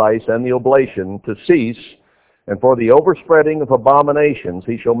sacrifice and the oblation to cease, and for the overspreading of abominations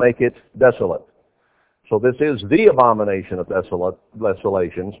he shall make it desolate. So this is the abomination of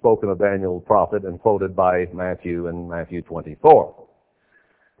desolation, spoken of Daniel the prophet and quoted by Matthew in Matthew 24.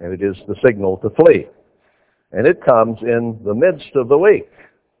 And it is the signal to flee. And it comes in the midst of the week.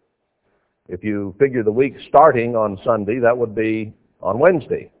 If you figure the week starting on Sunday, that would be on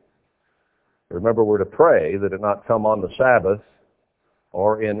Wednesday. Remember, we're to pray that it not come on the Sabbath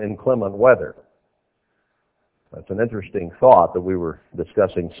or in inclement weather. That's an interesting thought that we were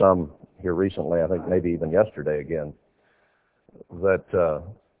discussing some here recently, I think maybe even yesterday again, that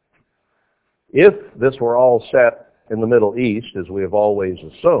if this were all set in the Middle East, as we have always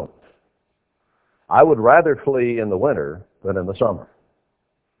assumed, I would rather flee in the winter than in the summer.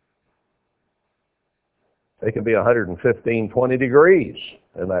 It can be 115, 20 degrees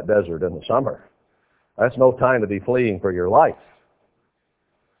in that desert in the summer. That's no time to be fleeing for your life.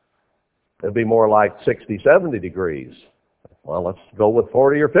 It'd be more like 60, 70 degrees. Well, let's go with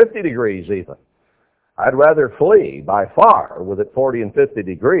 40 or 50 degrees even. I'd rather flee by far with it 40 and 50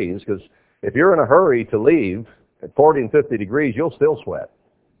 degrees, because if you're in a hurry to leave at 40 and 50 degrees, you'll still sweat.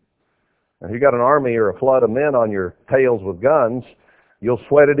 And if you've got an army or a flood of men on your tails with guns, you'll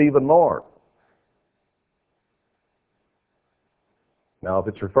sweat it even more. Now, if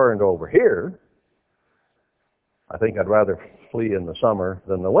it's referring to over here, I think I'd rather flee in the summer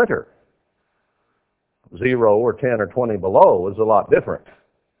than the winter. 0 or 10 or 20 below is a lot different.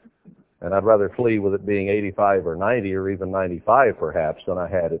 And I'd rather flee with it being 85 or 90 or even 95 perhaps than I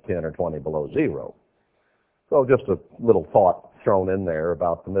had at 10 or 20 below 0. So just a little thought thrown in there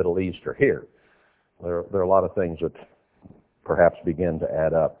about the Middle East or here. There are a lot of things that perhaps begin to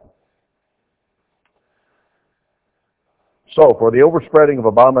add up. So, for the overspreading of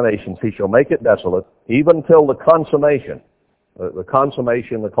abominations, he shall make it desolate, even till the consummation,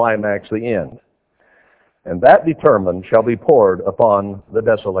 the climax, the end. And that determined shall be poured upon the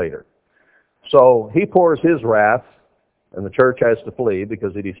desolator. So, he pours his wrath, and the church has to flee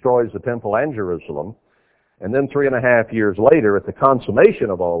because he destroys the temple and Jerusalem. And then 3.5 years later, at the consummation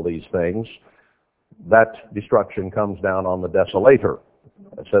of all these things, that destruction comes down on the desolator.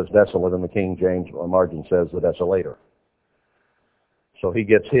 It says desolate in the King James, margin says the desolator. So he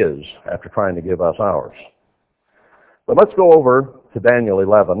gets his after trying to give us ours. But let's go over to Daniel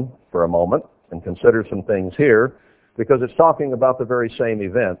 11 for a moment and consider some things here, because it's talking about the very same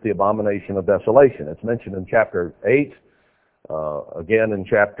event, the abomination of desolation. It's mentioned in chapter 8, again in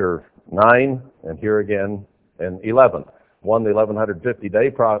chapter 9, and here again in 11. One, the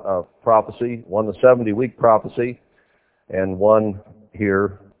 1150-day prophecy, one, the 70-week prophecy, and one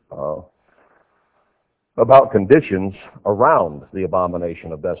here about conditions around the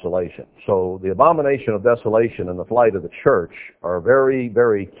abomination of desolation. So the abomination of desolation and the flight of the church are very,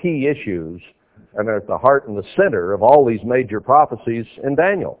 very key issues, and they're at the heart and the center of all these major prophecies in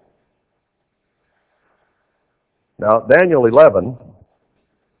Daniel. Now, Daniel 11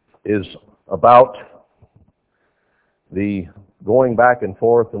 is about the going back and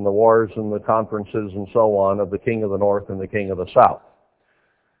forth and the wars and the conferences and so on of the king of the north and the king of the south.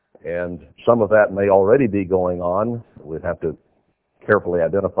 And some of that may already be going on. We'd have to carefully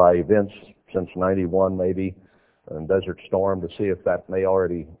identify events since 91 maybe, and Desert Storm, to see if that may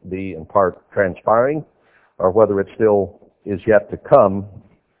already be in part transpiring, or whether it still is yet to come,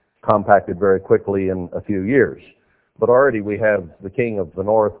 compacted very quickly in a few years. But already we have the king of the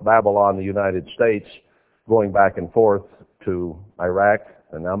north, Babylon, the United States, going back and forth to Iraq,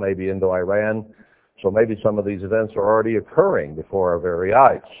 and now maybe into Iran. So maybe some of these events are already occurring before our very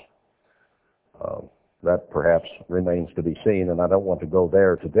eyes. That perhaps remains to be seen, and I don't want to go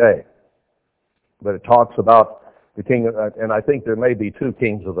there today. But it talks about the king, and I think there may be two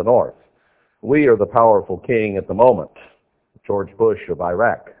kings of the north. We are the powerful king at the moment, George Bush of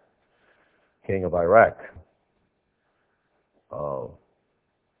Iraq, king of Iraq.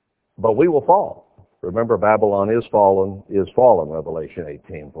 But we will fall. Remember, Babylon is fallen, Revelation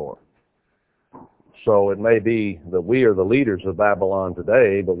 18:4. So it may be that we are the leaders of Babylon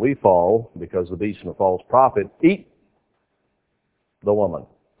today, but we fall because the beast and the false prophet eat the woman.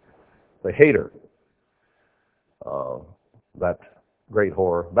 They hate her, that great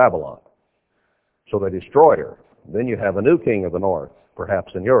whore Babylon. So they destroy her. Then you have a new king of the north,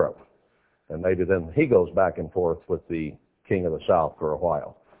 perhaps in Europe. And maybe then he goes back and forth with the king of the south for a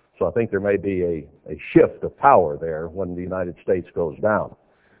while. So I think there may be a shift of power there when the United States goes down.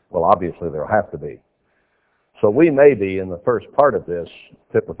 Well, obviously there'll have to be. So we may be, in the first part of this,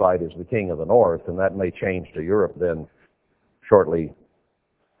 typified as the king of the north, and that may change to Europe then shortly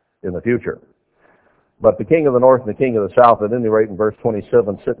in the future. But the king of the north and the king of the south, at any rate, in verse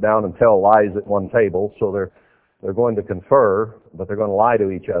 27, sit down and tell lies at one table. So they're going to confer, but they're going to lie to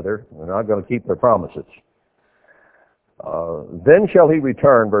each other. They're not going to keep their promises. Then shall he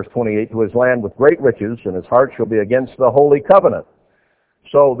return, verse 28, to his land with great riches, and his heart shall be against the holy covenant.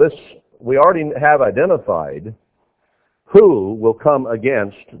 So this, we already have identified who will come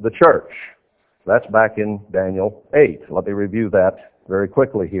against the church. That's back in Daniel 8. Let me review that very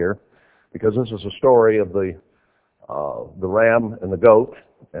quickly here, because this is a story of the ram and the goat,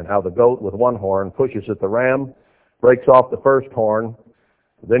 and how the goat with one horn pushes at the ram, breaks off the first horn,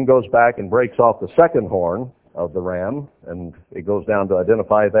 then goes back and breaks off the second horn of the ram, and it goes down to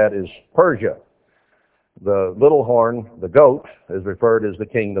identify that as Persia. The little horn, the goat, is referred as the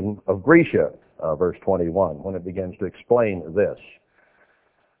kingdom of Grecia, verse 21, when it begins to explain this.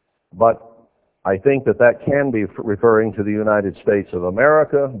 But I think that can be referring to the United States of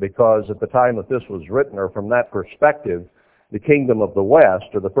America, because at the time that this was written, or from that perspective, the kingdom of the West,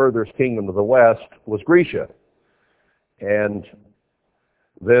 or the furthest kingdom of the West, was Grecia. And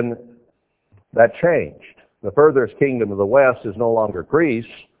then that changed. The furthest kingdom of the West is no longer Greece,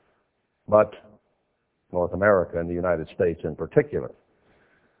 but North America and the United States in particular.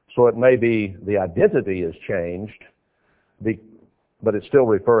 So it may be the identity has changed, but it's still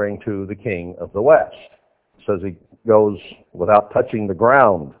referring to the king of the West. It says he goes without touching the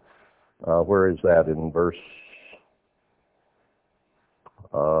ground. Where is that in verse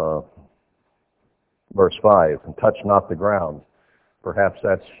 5? And touch not the ground. Perhaps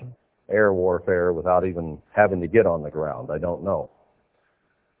that's air warfare without even having to get on the ground. I don't know.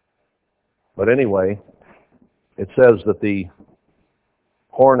 But anyway, it says that the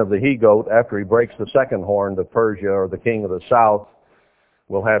horn of the he-goat, after he breaks the second horn to Persia, or the king of the south,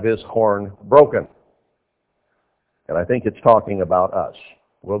 will have his horn broken. And I think it's talking about us.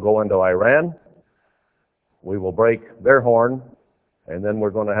 We'll go into Iran, we will break their horn, and then we're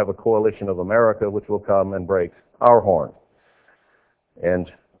going to have a coalition of America which will come and break our horn.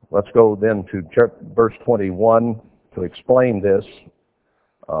 And let's go then to verse 21 to explain this.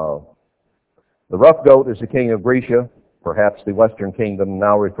 The rough goat is the king of Grecia, perhaps the Western kingdom,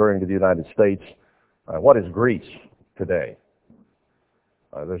 now referring to the United States. What is Greece today?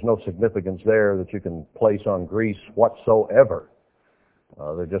 There's no significance there that you can place on Greece whatsoever.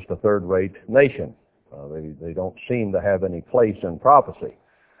 They're just a third-rate nation. They don't seem to have any place in prophecy.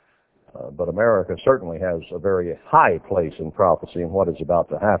 But America certainly has a very high place in prophecy in what is about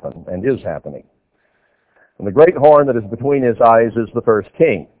to happen and is happening. And the great horn that is between his eyes is the first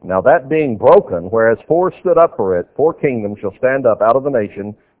king. Now that being broken, whereas four stood up for it, four kingdoms shall stand up out of the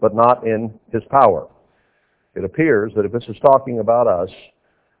nation, but not in his power. It appears that if this is talking about us,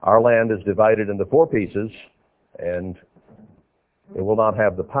 our land is divided into four pieces, and it will not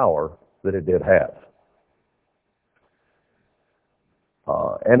have the power that it did have.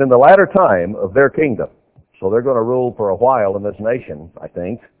 And in the latter time of their kingdom, so they're going to rule for a while in this nation, I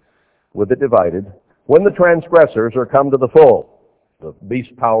think, with it divided, when the transgressors are come to the full, the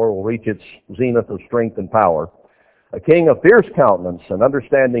beast power will reach its zenith of strength and power. A king of fierce countenance and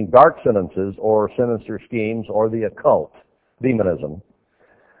understanding dark sentences or sinister schemes or the occult, demonism,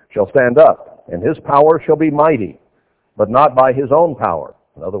 shall stand up, and his power shall be mighty, but not by his own power.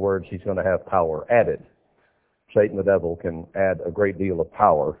 In other words, he's going to have power added. Satan the devil can add a great deal of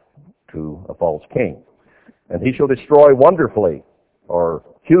power to a false king. And he shall destroy wonderfully, or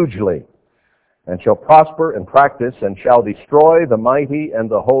hugely, and shall prosper and practice, and shall destroy the mighty and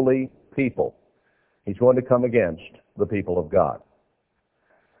the holy people. He's going to come against the people of God.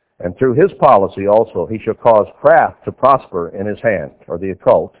 And through his policy also he shall cause craft to prosper in his hand, or the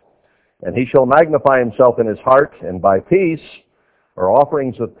occult, and he shall magnify himself in his heart, and by peace, or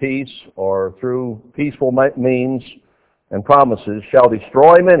offerings of peace, or through peaceful means and promises, shall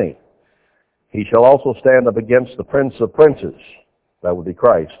destroy many. He shall also stand up against the prince of princes, that would be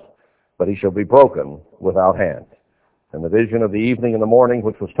Christ, but he shall be broken without hand. And the vision of the evening and the morning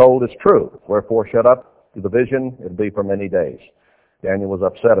which was told is true. Wherefore shut up to the vision, it'll be for many days. Daniel was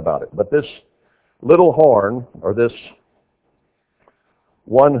upset about it. But this little horn, or this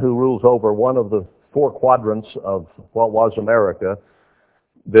one who rules over one of the four quadrants of what was America,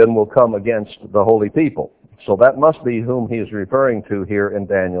 then will come against the holy people. So that must be whom he is referring to here in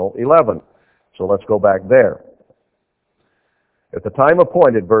Daniel 11. So let's go back there. At the time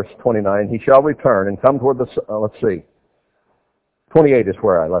appointed, verse 29, he shall return and come toward the, let's see, 28 is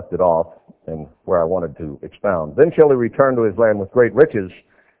where I left it off and where I wanted to expound. Then shall he return to his land with great riches,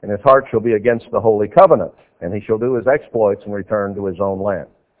 and his heart shall be against the holy covenant, and he shall do his exploits and return to his own land.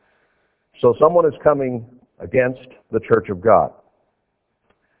 So someone is coming against the church of God.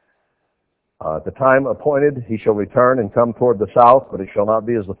 At the time appointed, he shall return and come toward the south, but it shall not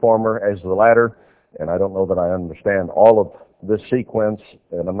be as the former, as the latter. And I don't know that I understand all of this sequence,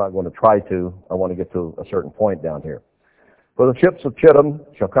 and I'm not going to try to. I want to get to a certain point down here. For the ships of Chittim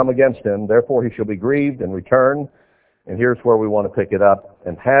shall come against him, therefore he shall be grieved and return. And here's where we want to pick it up.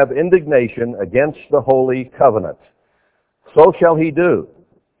 And have indignation against the holy covenant. So shall he do.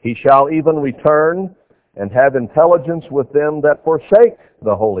 He shall even return and have intelligence with them that forsake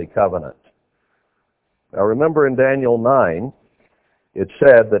the holy covenant. Now remember in Daniel 9, it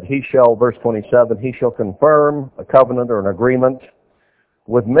said that he shall, verse 27, he shall confirm a covenant or an agreement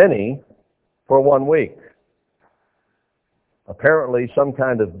with many for 1 week. Apparently some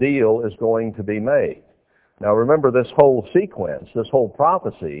kind of deal is going to be made. Now remember, this whole sequence, this whole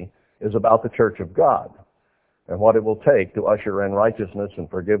prophecy is about the church of God and what it will take to usher in righteousness and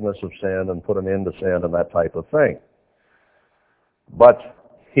forgiveness of sin and put an end to sin and that type of thing. But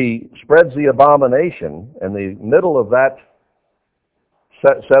he spreads the abomination in the middle of that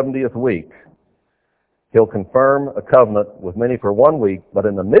 70th week. He'll confirm a covenant with many for 1 week, but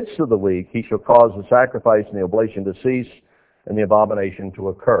in the midst of the week he shall cause the sacrifice and the oblation to cease and the abomination to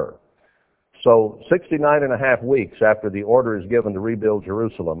occur. So 69 and a half weeks after the order is given to rebuild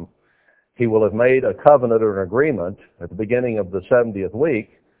Jerusalem, he will have made a covenant or an agreement at the beginning of the 70th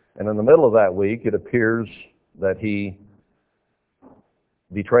week, and in the middle of that week it appears that he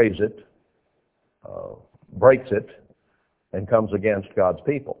betrays it, breaks it, and comes against God's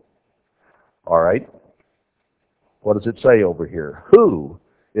people. All right. What does it say over here? Who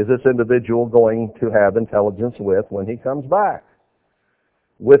is this individual going to have intelligence with when he comes back?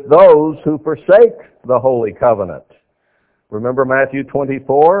 With those who forsake the holy covenant. Remember Matthew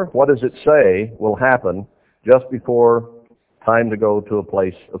 24? What does it say will happen just before time to go to a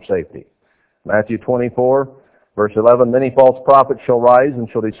place of safety? Matthew 24, verse 11, many false prophets shall rise and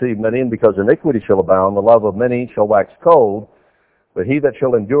shall deceive many, and because iniquity shall abound, the love of many shall wax cold. But he that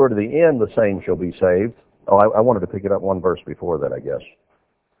shall endure to the end, the same shall be saved. Oh, I wanted to pick it up one verse before that, I guess.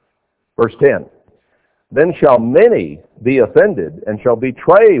 Verse 10. Then shall many be offended, and shall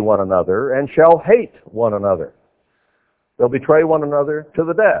betray one another, and shall hate one another. They'll betray one another to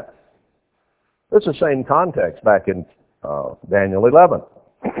the death. It's the same context back in Daniel 11.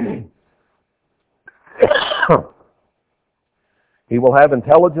 He will have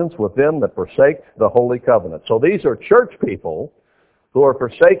intelligence with them that forsake the holy covenant. So these are church people who are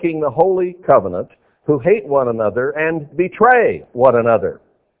forsaking the holy covenant, who hate one another and betray one another,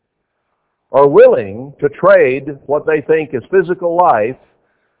 are willing to trade what they think is physical life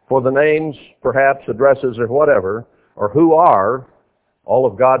for the names, perhaps addresses or whatever, or who are all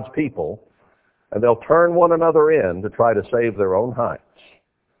of God's people, and they'll turn one another in to try to save their own hides.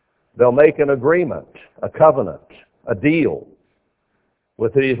 They'll make an agreement, a covenant, a deal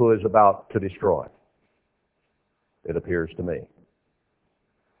with he who is about to destroy. It appears to me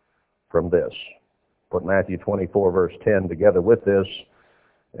from this. Put Matthew 24, verse 10 together with this,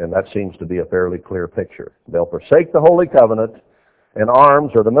 and that seems to be a fairly clear picture. They'll forsake the holy covenant, and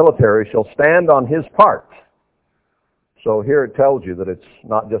arms or the military shall stand on his part. So here it tells you that it's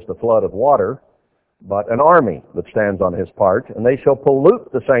not just a flood of water, but an army that stands on his part, and they shall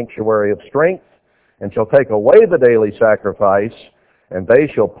pollute the sanctuary of strength, and shall take away the daily sacrifice, and they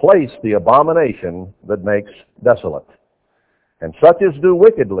shall place the abomination that makes desolate. And such as do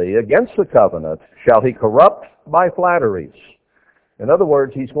wickedly against the covenant shall he corrupt by flatteries. In other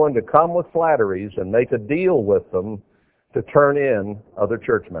words, he's going to come with flatteries and make a deal with them to turn in other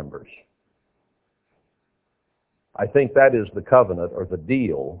church members. I think that is the covenant or the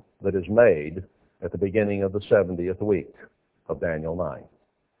deal that is made at the beginning of the 70th week of Daniel 9.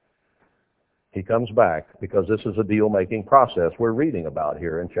 He comes back because this is a deal-making process we're reading about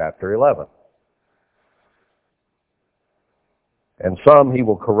here in chapter 11. And some he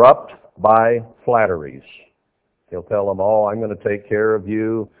will corrupt by flatteries. He'll tell them, oh, I'm going to take care of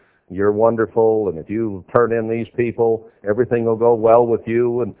you. You're wonderful, and if you turn in these people, everything will go well with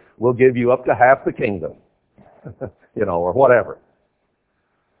you, and we'll give you up to half the kingdom, or whatever.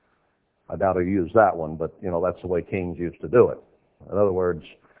 I doubt he'll use that one, but, that's the way kings used to do it. In other words,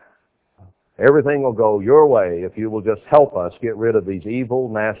 Everything will go your way if you will just help us get rid of these evil,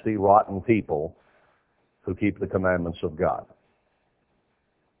 nasty, rotten people who keep the commandments of God.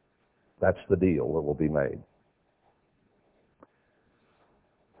 That's the deal that will be made.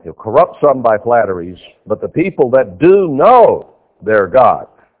 He'll corrupt some by flatteries, but the people that do know their God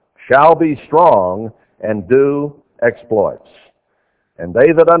shall be strong and do exploits. And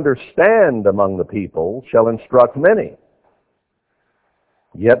they that understand among the people shall instruct many.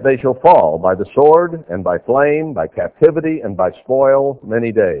 Yet they shall fall by the sword, and by flame, by captivity, and by spoil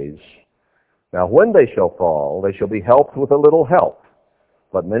many days. Now when they shall fall, they shall be helped with a little help.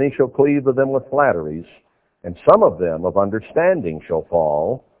 But many shall cleave to them with flatteries, and some of them of understanding shall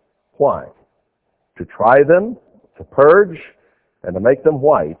fall. Why? To try them, to purge, and to make them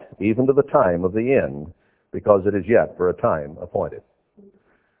white, even to the time of the end, because it is yet for a time appointed.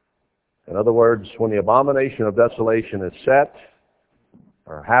 In other words, when the abomination of desolation is set,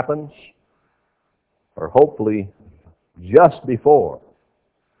 or happens, or hopefully just before,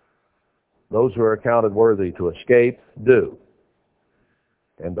 those who are accounted worthy to escape do.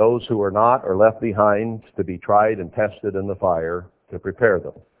 And those who are not are left behind to be tried and tested in the fire to prepare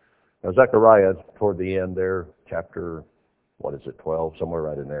them. Now Zechariah, toward the end there, chapter, 12, somewhere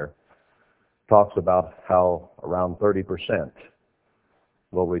right in there, talks about how around 30%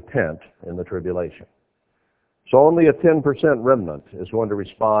 will repent in the tribulation. So only a 10% remnant is going to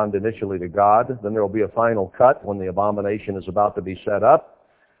respond initially to God. Then there will be a final cut when the abomination is about to be set up.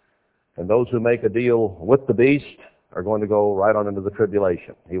 And those who make a deal with the beast are going to go right on into the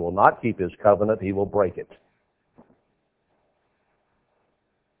tribulation. He will not keep his covenant. He will break it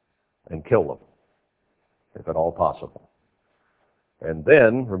and kill them, if at all possible. And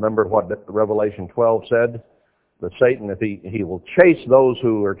then, remember what Revelation 12 said? That Satan, if he will chase those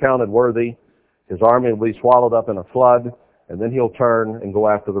who are counted worthy, his army will be swallowed up in a flood, and then he'll turn and go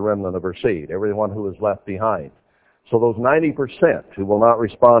after the remnant of her seed, everyone who is left behind. So those 90% who will not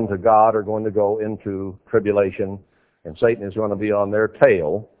respond to God are going to go into tribulation, and Satan is going to be on their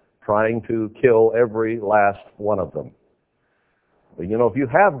tail trying to kill every last one of them. But you know, if you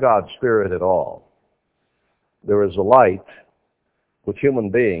have God's Spirit at all, there is a light which human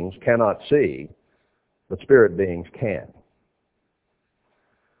beings cannot see, but spirit beings can.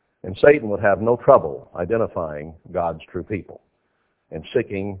 And Satan would have no trouble identifying God's true people and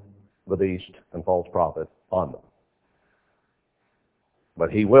sicking the beast and false prophet on them.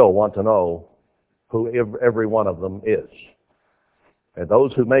 But he will want to know who every one of them is. And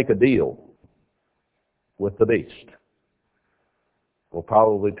those who make a deal with the beast will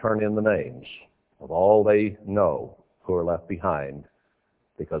probably turn in the names of all they know who are left behind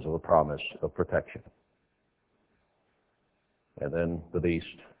because of the promise of protection. And then the beast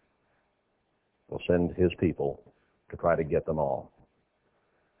will send his people to try to get them all.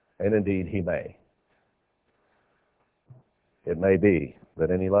 And indeed he may. It may be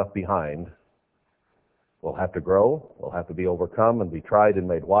that any left behind will have to grow, will have to be overcome and be tried and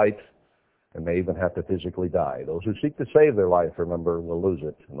made white, and may even have to physically die. Those who seek to save their life, remember, will lose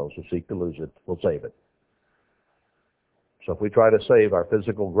it, and those who seek to lose it will save it. So if we try to save our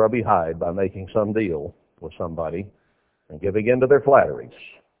physical grubby hide by making some deal with somebody and giving in to their flatteries,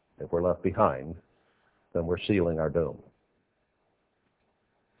 if we're left behind, then we're sealing our doom.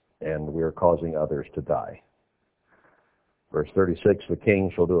 And we're causing others to die. Verse 36, the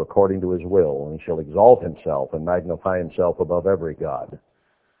king shall do according to his will, and he shall exalt himself and magnify himself above every god,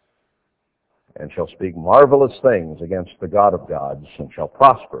 and shall speak marvelous things against the God of gods, and shall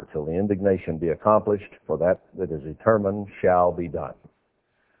prosper till the indignation be accomplished, for that is determined shall be done.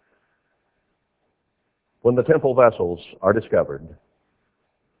 When the temple vessels are discovered,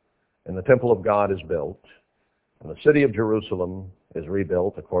 and the temple of God is built, and the city of Jerusalem is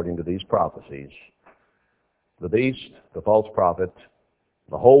rebuilt according to these prophecies, the beast, the false prophet,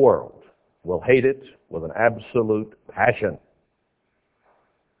 the whole world will hate it with an absolute passion.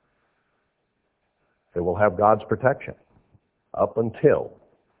 It will have God's protection up until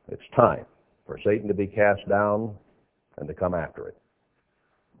it's time for Satan to be cast down and to come after it.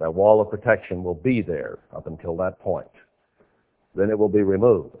 That wall of protection will be there up until that point. Then it will be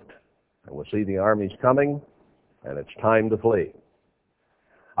removed, and we'll see the armies coming, and it's time to flee.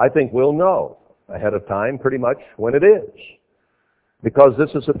 I think we'll know ahead of time pretty much when it is, because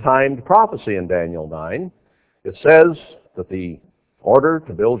this is a timed prophecy in Daniel 9. It says that the order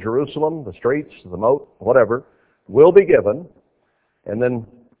to build Jerusalem, the streets, the moat, whatever, will be given, and then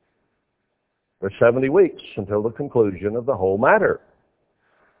there's 70 weeks until the conclusion of the whole matter.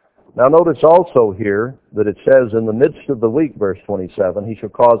 Now notice also here that it says in the midst of the week, verse 27, he shall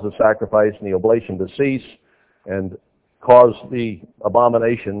cause the sacrifice and the oblation to cease, and caused the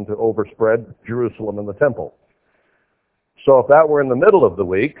abomination to overspread Jerusalem and the temple. So if that were in the middle of the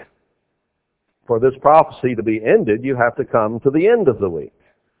week, for this prophecy to be ended, you have to come to the end of the week,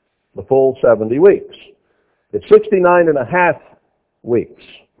 the full 70 weeks. It's 69 and a half weeks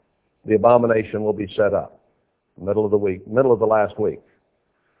the abomination will be set up, middle of the week, middle of the last week.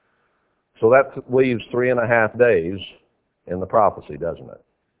 So that leaves 3.5 days in the prophecy, doesn't it?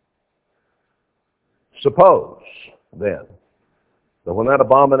 Suppose, then, that when that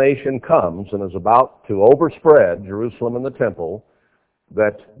abomination comes and is about to overspread Jerusalem and the temple,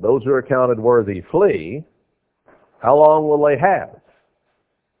 that those who are counted worthy flee, how long will they have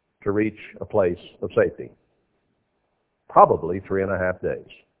to reach a place of safety? Probably 3.5 days.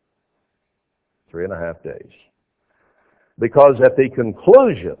 3.5 days. Because at the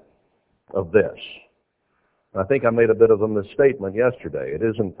conclusion of this, I think I made a bit of a misstatement yesterday. It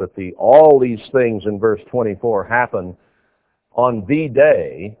isn't that all these things in verse 24 happen on the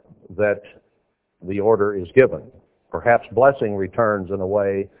day that the order is given. Perhaps blessing returns in a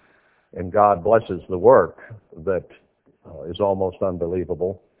way, and God blesses the work that is almost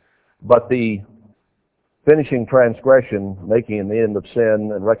unbelievable. But the finishing transgression, making an end of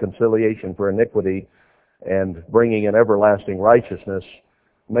sin and reconciliation for iniquity, and bringing in everlasting righteousness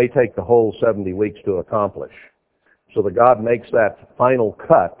may take the whole 70 weeks to accomplish. So that God makes that final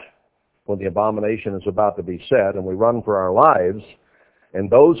cut when the abomination is about to be set, and we run for our lives, and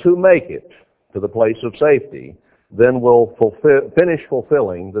those who make it to the place of safety then will finish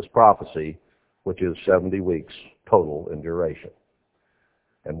fulfilling this prophecy, which is 70 weeks total in duration.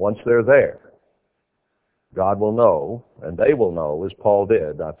 And once they're there, God will know, and they will know, as Paul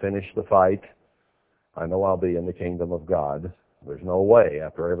did, I finished the fight. I know I'll be in the kingdom of God. There's no way,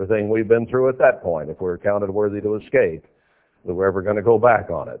 after everything we've been through at that point, if we're counted worthy to escape, that we're ever going to go back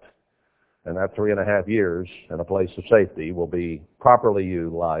on it. And that 3.5 years in a place of safety will be properly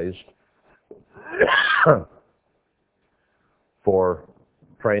utilized for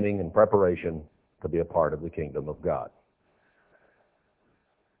training and preparation to be a part of the kingdom of God.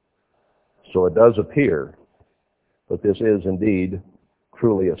 So it does appear that this is indeed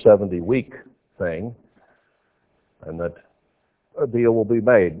truly a 70-week thing, and that a deal will be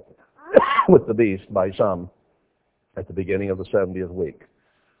made with the beast by some at the beginning of the 70th week.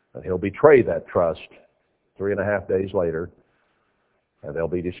 And he'll betray that trust 3.5 days later, and they'll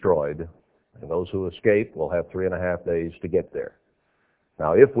be destroyed. And those who escape will have 3.5 days to get there.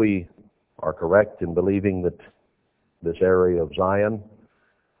 Now, if we are correct in believing that this area of Zion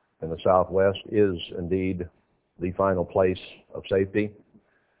in the southwest is indeed the final place of safety,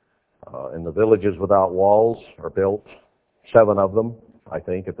 and the villages without walls are built, 7 of them, I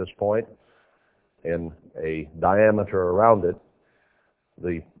think, at this point, in a diameter around it.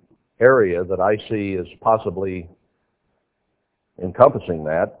 The area that I see as possibly encompassing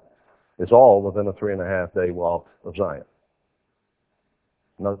that is all within a 3.5 day walk of Zion.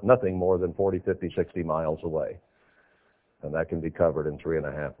 Nothing more than 40, 50, 60 miles away. And that can be covered in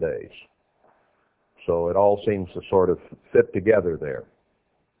 3.5 days. So it all seems to sort of fit together there.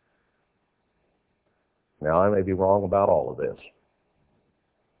 Now, I may be wrong about all of this.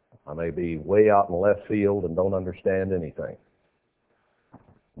 I may be way out in left field and don't understand anything.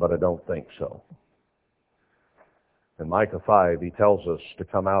 But I don't think so. In Micah 5, he tells us to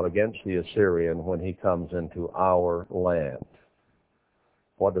come out against the Assyrian when he comes into our land.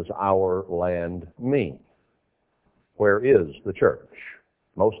 What does our land mean? Where is the church?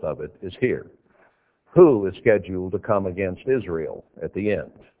 Most of it is here. Who is scheduled to come against Israel at the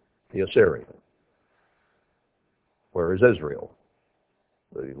end? The Assyrian. Where is Israel?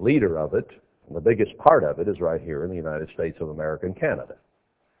 The leader of it, and the biggest part of it, is right here in the United States of America and Canada.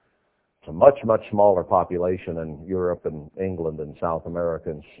 It's a much, much smaller population in Europe and England and South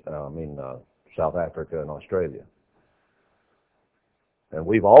America, South Africa and Australia. And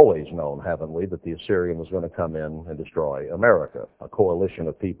we've always known, haven't we, that the Assyrian was going to come in and destroy America, a coalition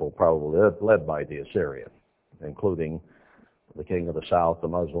of people probably led by the Assyrian, including the king of the south, the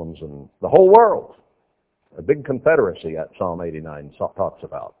Muslims, and the whole world. A big confederacy that Psalm 89 talks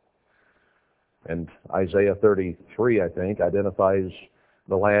about. And Isaiah 33, I think, identifies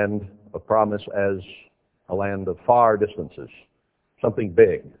the land of promise as a land of far distances, something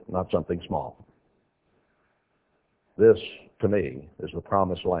big, not something small. This, to me, is the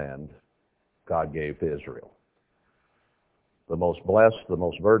promised land God gave to Israel. The most blessed, the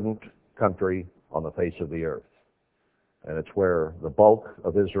most verdant country on the face of the earth. And it's where the bulk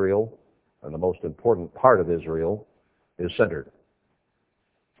of Israel and the most important part of Israel is centered.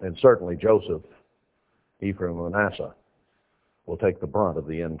 And certainly Joseph, Ephraim, and Manasseh will take the brunt of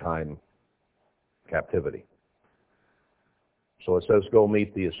the end-time captivity. So it says, go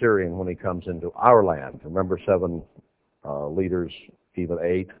meet the Assyrian when he comes into our land. Remember, 7 leaders, even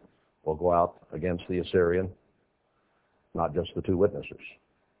 8, will go out against the Assyrian. Not just the 2 witnesses.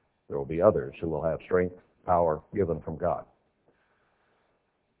 There will be others who will have strength, power given from God.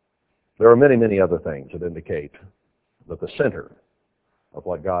 There are many, many other things that indicate that the center of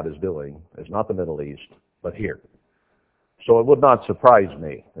what God is doing is not the Middle East, but here. So it would not surprise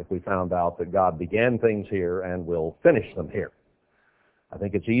me if we found out that God began things here and will finish them here. I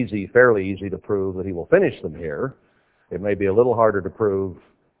think it's easy, fairly easy to prove that he will finish them here. It may be a little harder to prove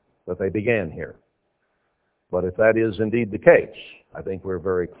that they began here. But if that is indeed the case, I think we're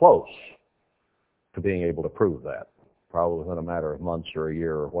very close to being able to prove that, probably within a matter of months or a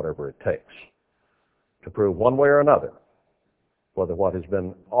year or whatever it takes, to prove one way or another whether what has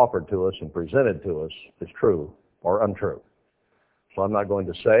been offered to us and presented to us is true or untrue. So I'm not going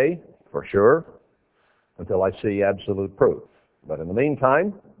to say for sure until I see absolute proof. But in the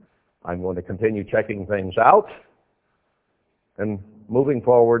meantime, I'm going to continue checking things out and moving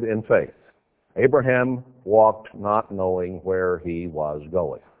forward in faith. Abraham walked not knowing where he was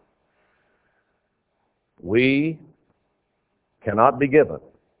going. We cannot be given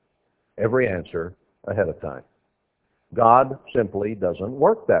every answer ahead of time. God simply doesn't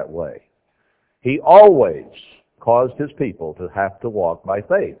work that way. He always caused his people to have to walk by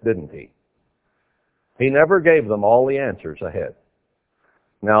faith, didn't he? He never gave them all the answers ahead.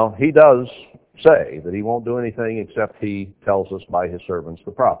 Now, he does say that he won't do anything except he tells us by his servants,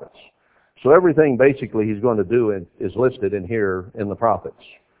 the prophets. So everything basically he's going to do is listed in here in the prophets,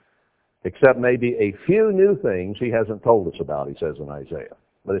 except maybe a few new things he hasn't told us about, he says in Isaiah.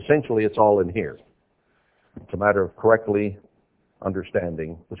 But essentially it's all in here. It's a matter of correctly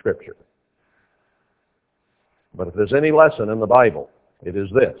understanding the Scripture. But if there's any lesson in the Bible, it is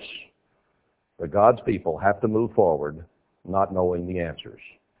this: that God's people have to move forward not knowing the answers.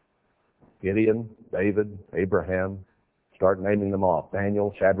 Gideon, David, Abraham, start naming them off.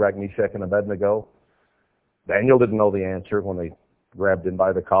 Daniel, Shadrach, Meshach, and Abednego. Daniel didn't know the answer when they grabbed him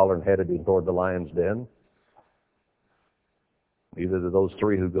by the collar and headed him toward the lion's den. Neither did those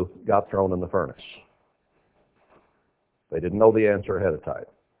 3 who got thrown in the furnace. They didn't know the answer ahead of time.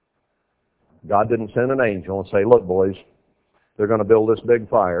 God didn't send an angel and say, look, boys, they're going to build this big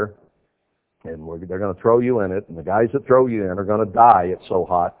fire, and they're going to throw you in it, and the guys that throw you in are going to die. It's so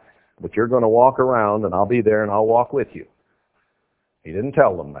hot. But you're going to walk around, and I'll be there, and I'll walk with you. He didn't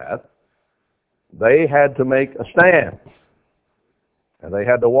tell them that. They had to make a stand, and they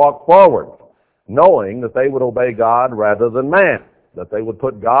had to walk forward, knowing that they would obey God rather than man, that they would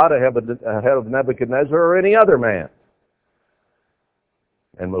put God ahead of Nebuchadnezzar or any other man,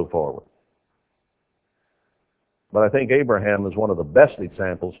 and move forward. But I think Abraham is one of the best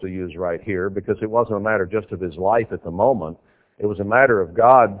examples to use right here, because it wasn't a matter just of his life at the moment. It was a matter of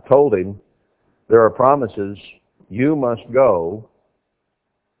God told him, there are promises, you must go,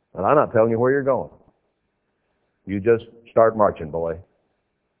 and I'm not telling you where you're going. You just start marching, boy.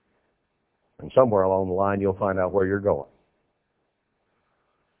 And somewhere along the line, you'll find out where you're going.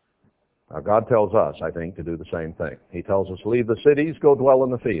 Now, God tells us, I think, to do the same thing. He tells us, leave the cities, go dwell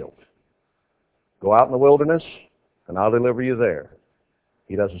in the field. Go out in the wilderness, and I'll deliver you there.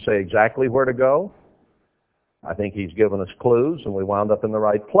 He doesn't say exactly where to go. I think he's given us clues, and we wound up in the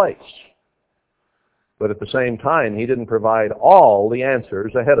right place. But at the same time, he didn't provide all the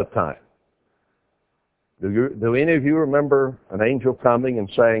answers ahead of time. Do any of you remember an angel coming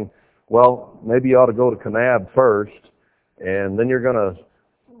and saying, well, maybe you ought to go to Kanab first, and then you're going to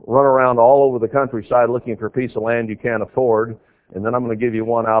run around all over the countryside looking for a piece of land you can't afford, and then I'm going to give you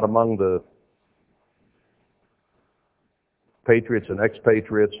one out among the patriots and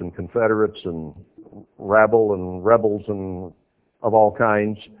expatriates and Confederates and rabble and rebels and of all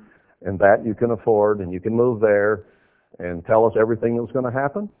kinds, and that you can afford, and you can move there, and tell us everything that was going to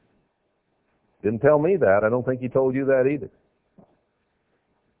happen? Didn't tell me that. I don't think he told you that either.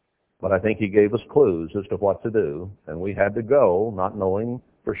 But I think he gave us clues as to what to do, and we had to go, not knowing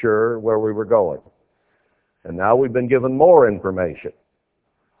for sure where we were going. And now we've been given more information.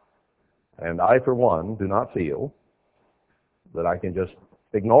 And I, for one, do not feel that I can just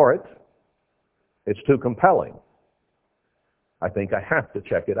ignore it. It's too compelling. I think I have to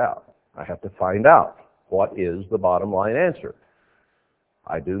check it out. I have to find out what is the bottom line answer.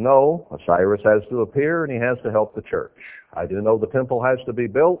 I do know Osiris has to appear and he has to help the church. I do know the temple has to be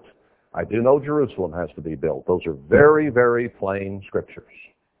built. I do know Jerusalem has to be built. Those are very, very plain scriptures.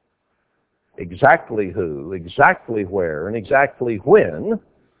 Exactly who, exactly where, and exactly when,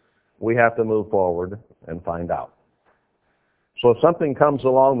 we have to move forward and find out. So if something comes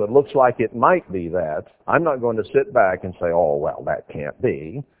along that looks like it might be that, I'm not going to sit back and say, oh, well, that can't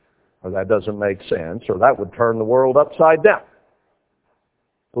be, or that doesn't make sense, or that would turn the world upside down.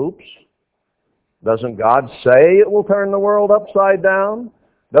 Oops. Doesn't God say it will turn the world upside down?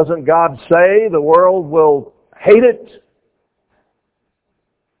 Doesn't God say the world will hate it?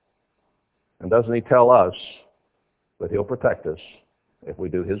 And doesn't He tell us that He'll protect us if we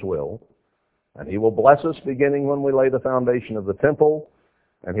do His will? And He will bless us beginning when we lay the foundation of the temple,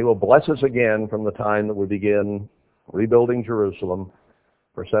 and He will bless us again from the time that we begin rebuilding Jerusalem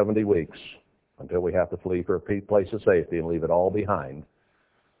for 70 weeks until we have to flee for a place of safety and leave it all behind.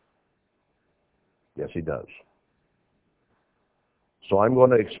 Yes, He does. So I'm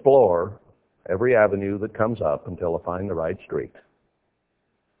going to explore every avenue that comes up until I find the right street.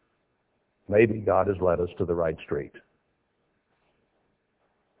 Maybe God has led us to the right street.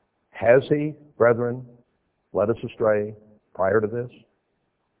 Has He, brethren, led us astray prior to this?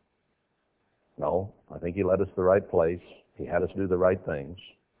 No, I think He led us to the right place. He had us do the right things.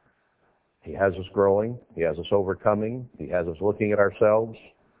 He has us growing. He has us overcoming. He has us looking at ourselves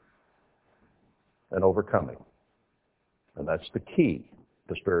and overcoming. And that's the key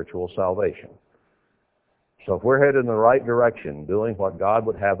to spiritual salvation. So if we're headed in the right direction, doing what God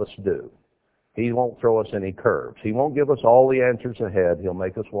would have us do, He won't throw us any curves. He won't give us all the answers ahead. He'll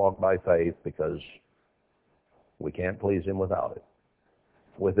make us walk by faith because we can't please Him without it.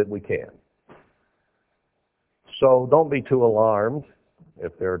 With it, we can. So don't be too alarmed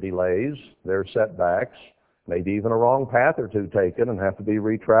if there are delays, there are setbacks, maybe even a wrong path or two taken and have to be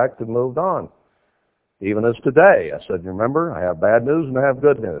retracked and moved on. Even as today, I said, remember, I have bad news and I have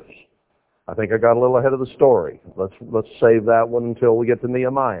good news. I think I got a little ahead of the story. Let's save that one until we get to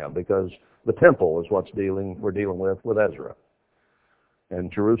Nehemiah, because the temple is what's we're dealing with Ezra.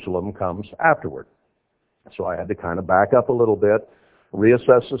 And Jerusalem comes afterward. So I had to kind of back up a little bit,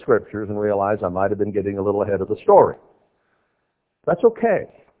 reassess the scriptures, and realize I might have been getting a little ahead of the story. That's okay.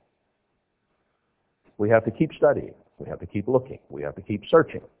 We have to keep studying. We have to keep looking. We have to keep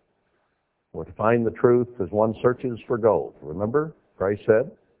searching. We're to find the truth as one searches for gold. Remember, Christ said?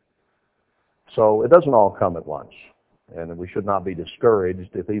 So it doesn't all come at once. And we should not be discouraged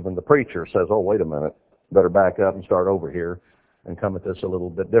if even the preacher says, oh, wait a minute, better back up and start over here and come at this a little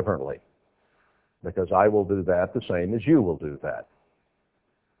bit differently. Because I will do that the same as you will do that.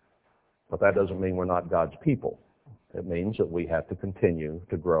 But that doesn't mean we're not God's people. It means that we have to continue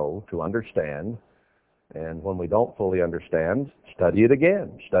to grow, to understand. And when we don't fully understand, study it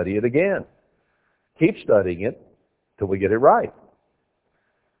again. Study it again. Keep studying it till we get it right.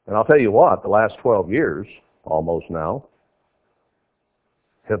 And I'll tell you what, the last 12 years, almost now,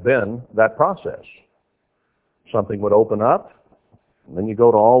 have been that process. Something would open up, and then you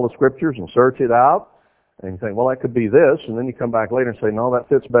go to all the scriptures and search it out, and you think, well, that could be this, and then you come back later and say, no, that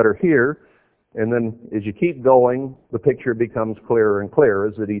fits better here. And then as you keep going, the picture becomes clearer and clearer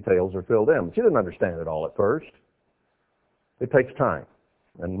as the details are filled in. But you didn't understand it all at first. It takes time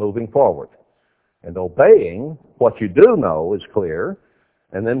and moving forward. And obeying what you do know is clear,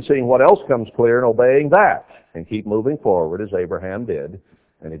 and then seeing what else comes clear and obeying that, and keep moving forward as Abraham did,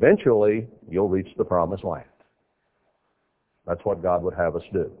 and eventually you'll reach the promised land. That's what God would have us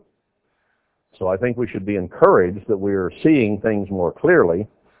do. So I think we should be encouraged that we are seeing things more clearly,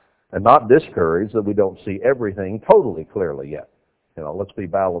 and not discouraged that we don't see everything totally clearly yet. You know, let's be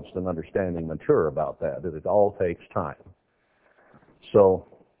balanced and understanding, mature about that it all takes time. So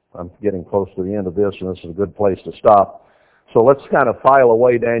I'm getting close to the end of this, and this is a good place to stop. So let's kind of file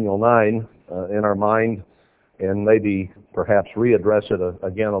away Daniel 9 in our mind, and maybe perhaps readdress it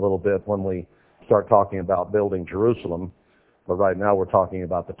again a little bit when we start talking about building Jerusalem. But right now we're talking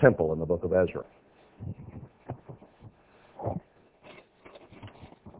about the temple in the book of Ezra.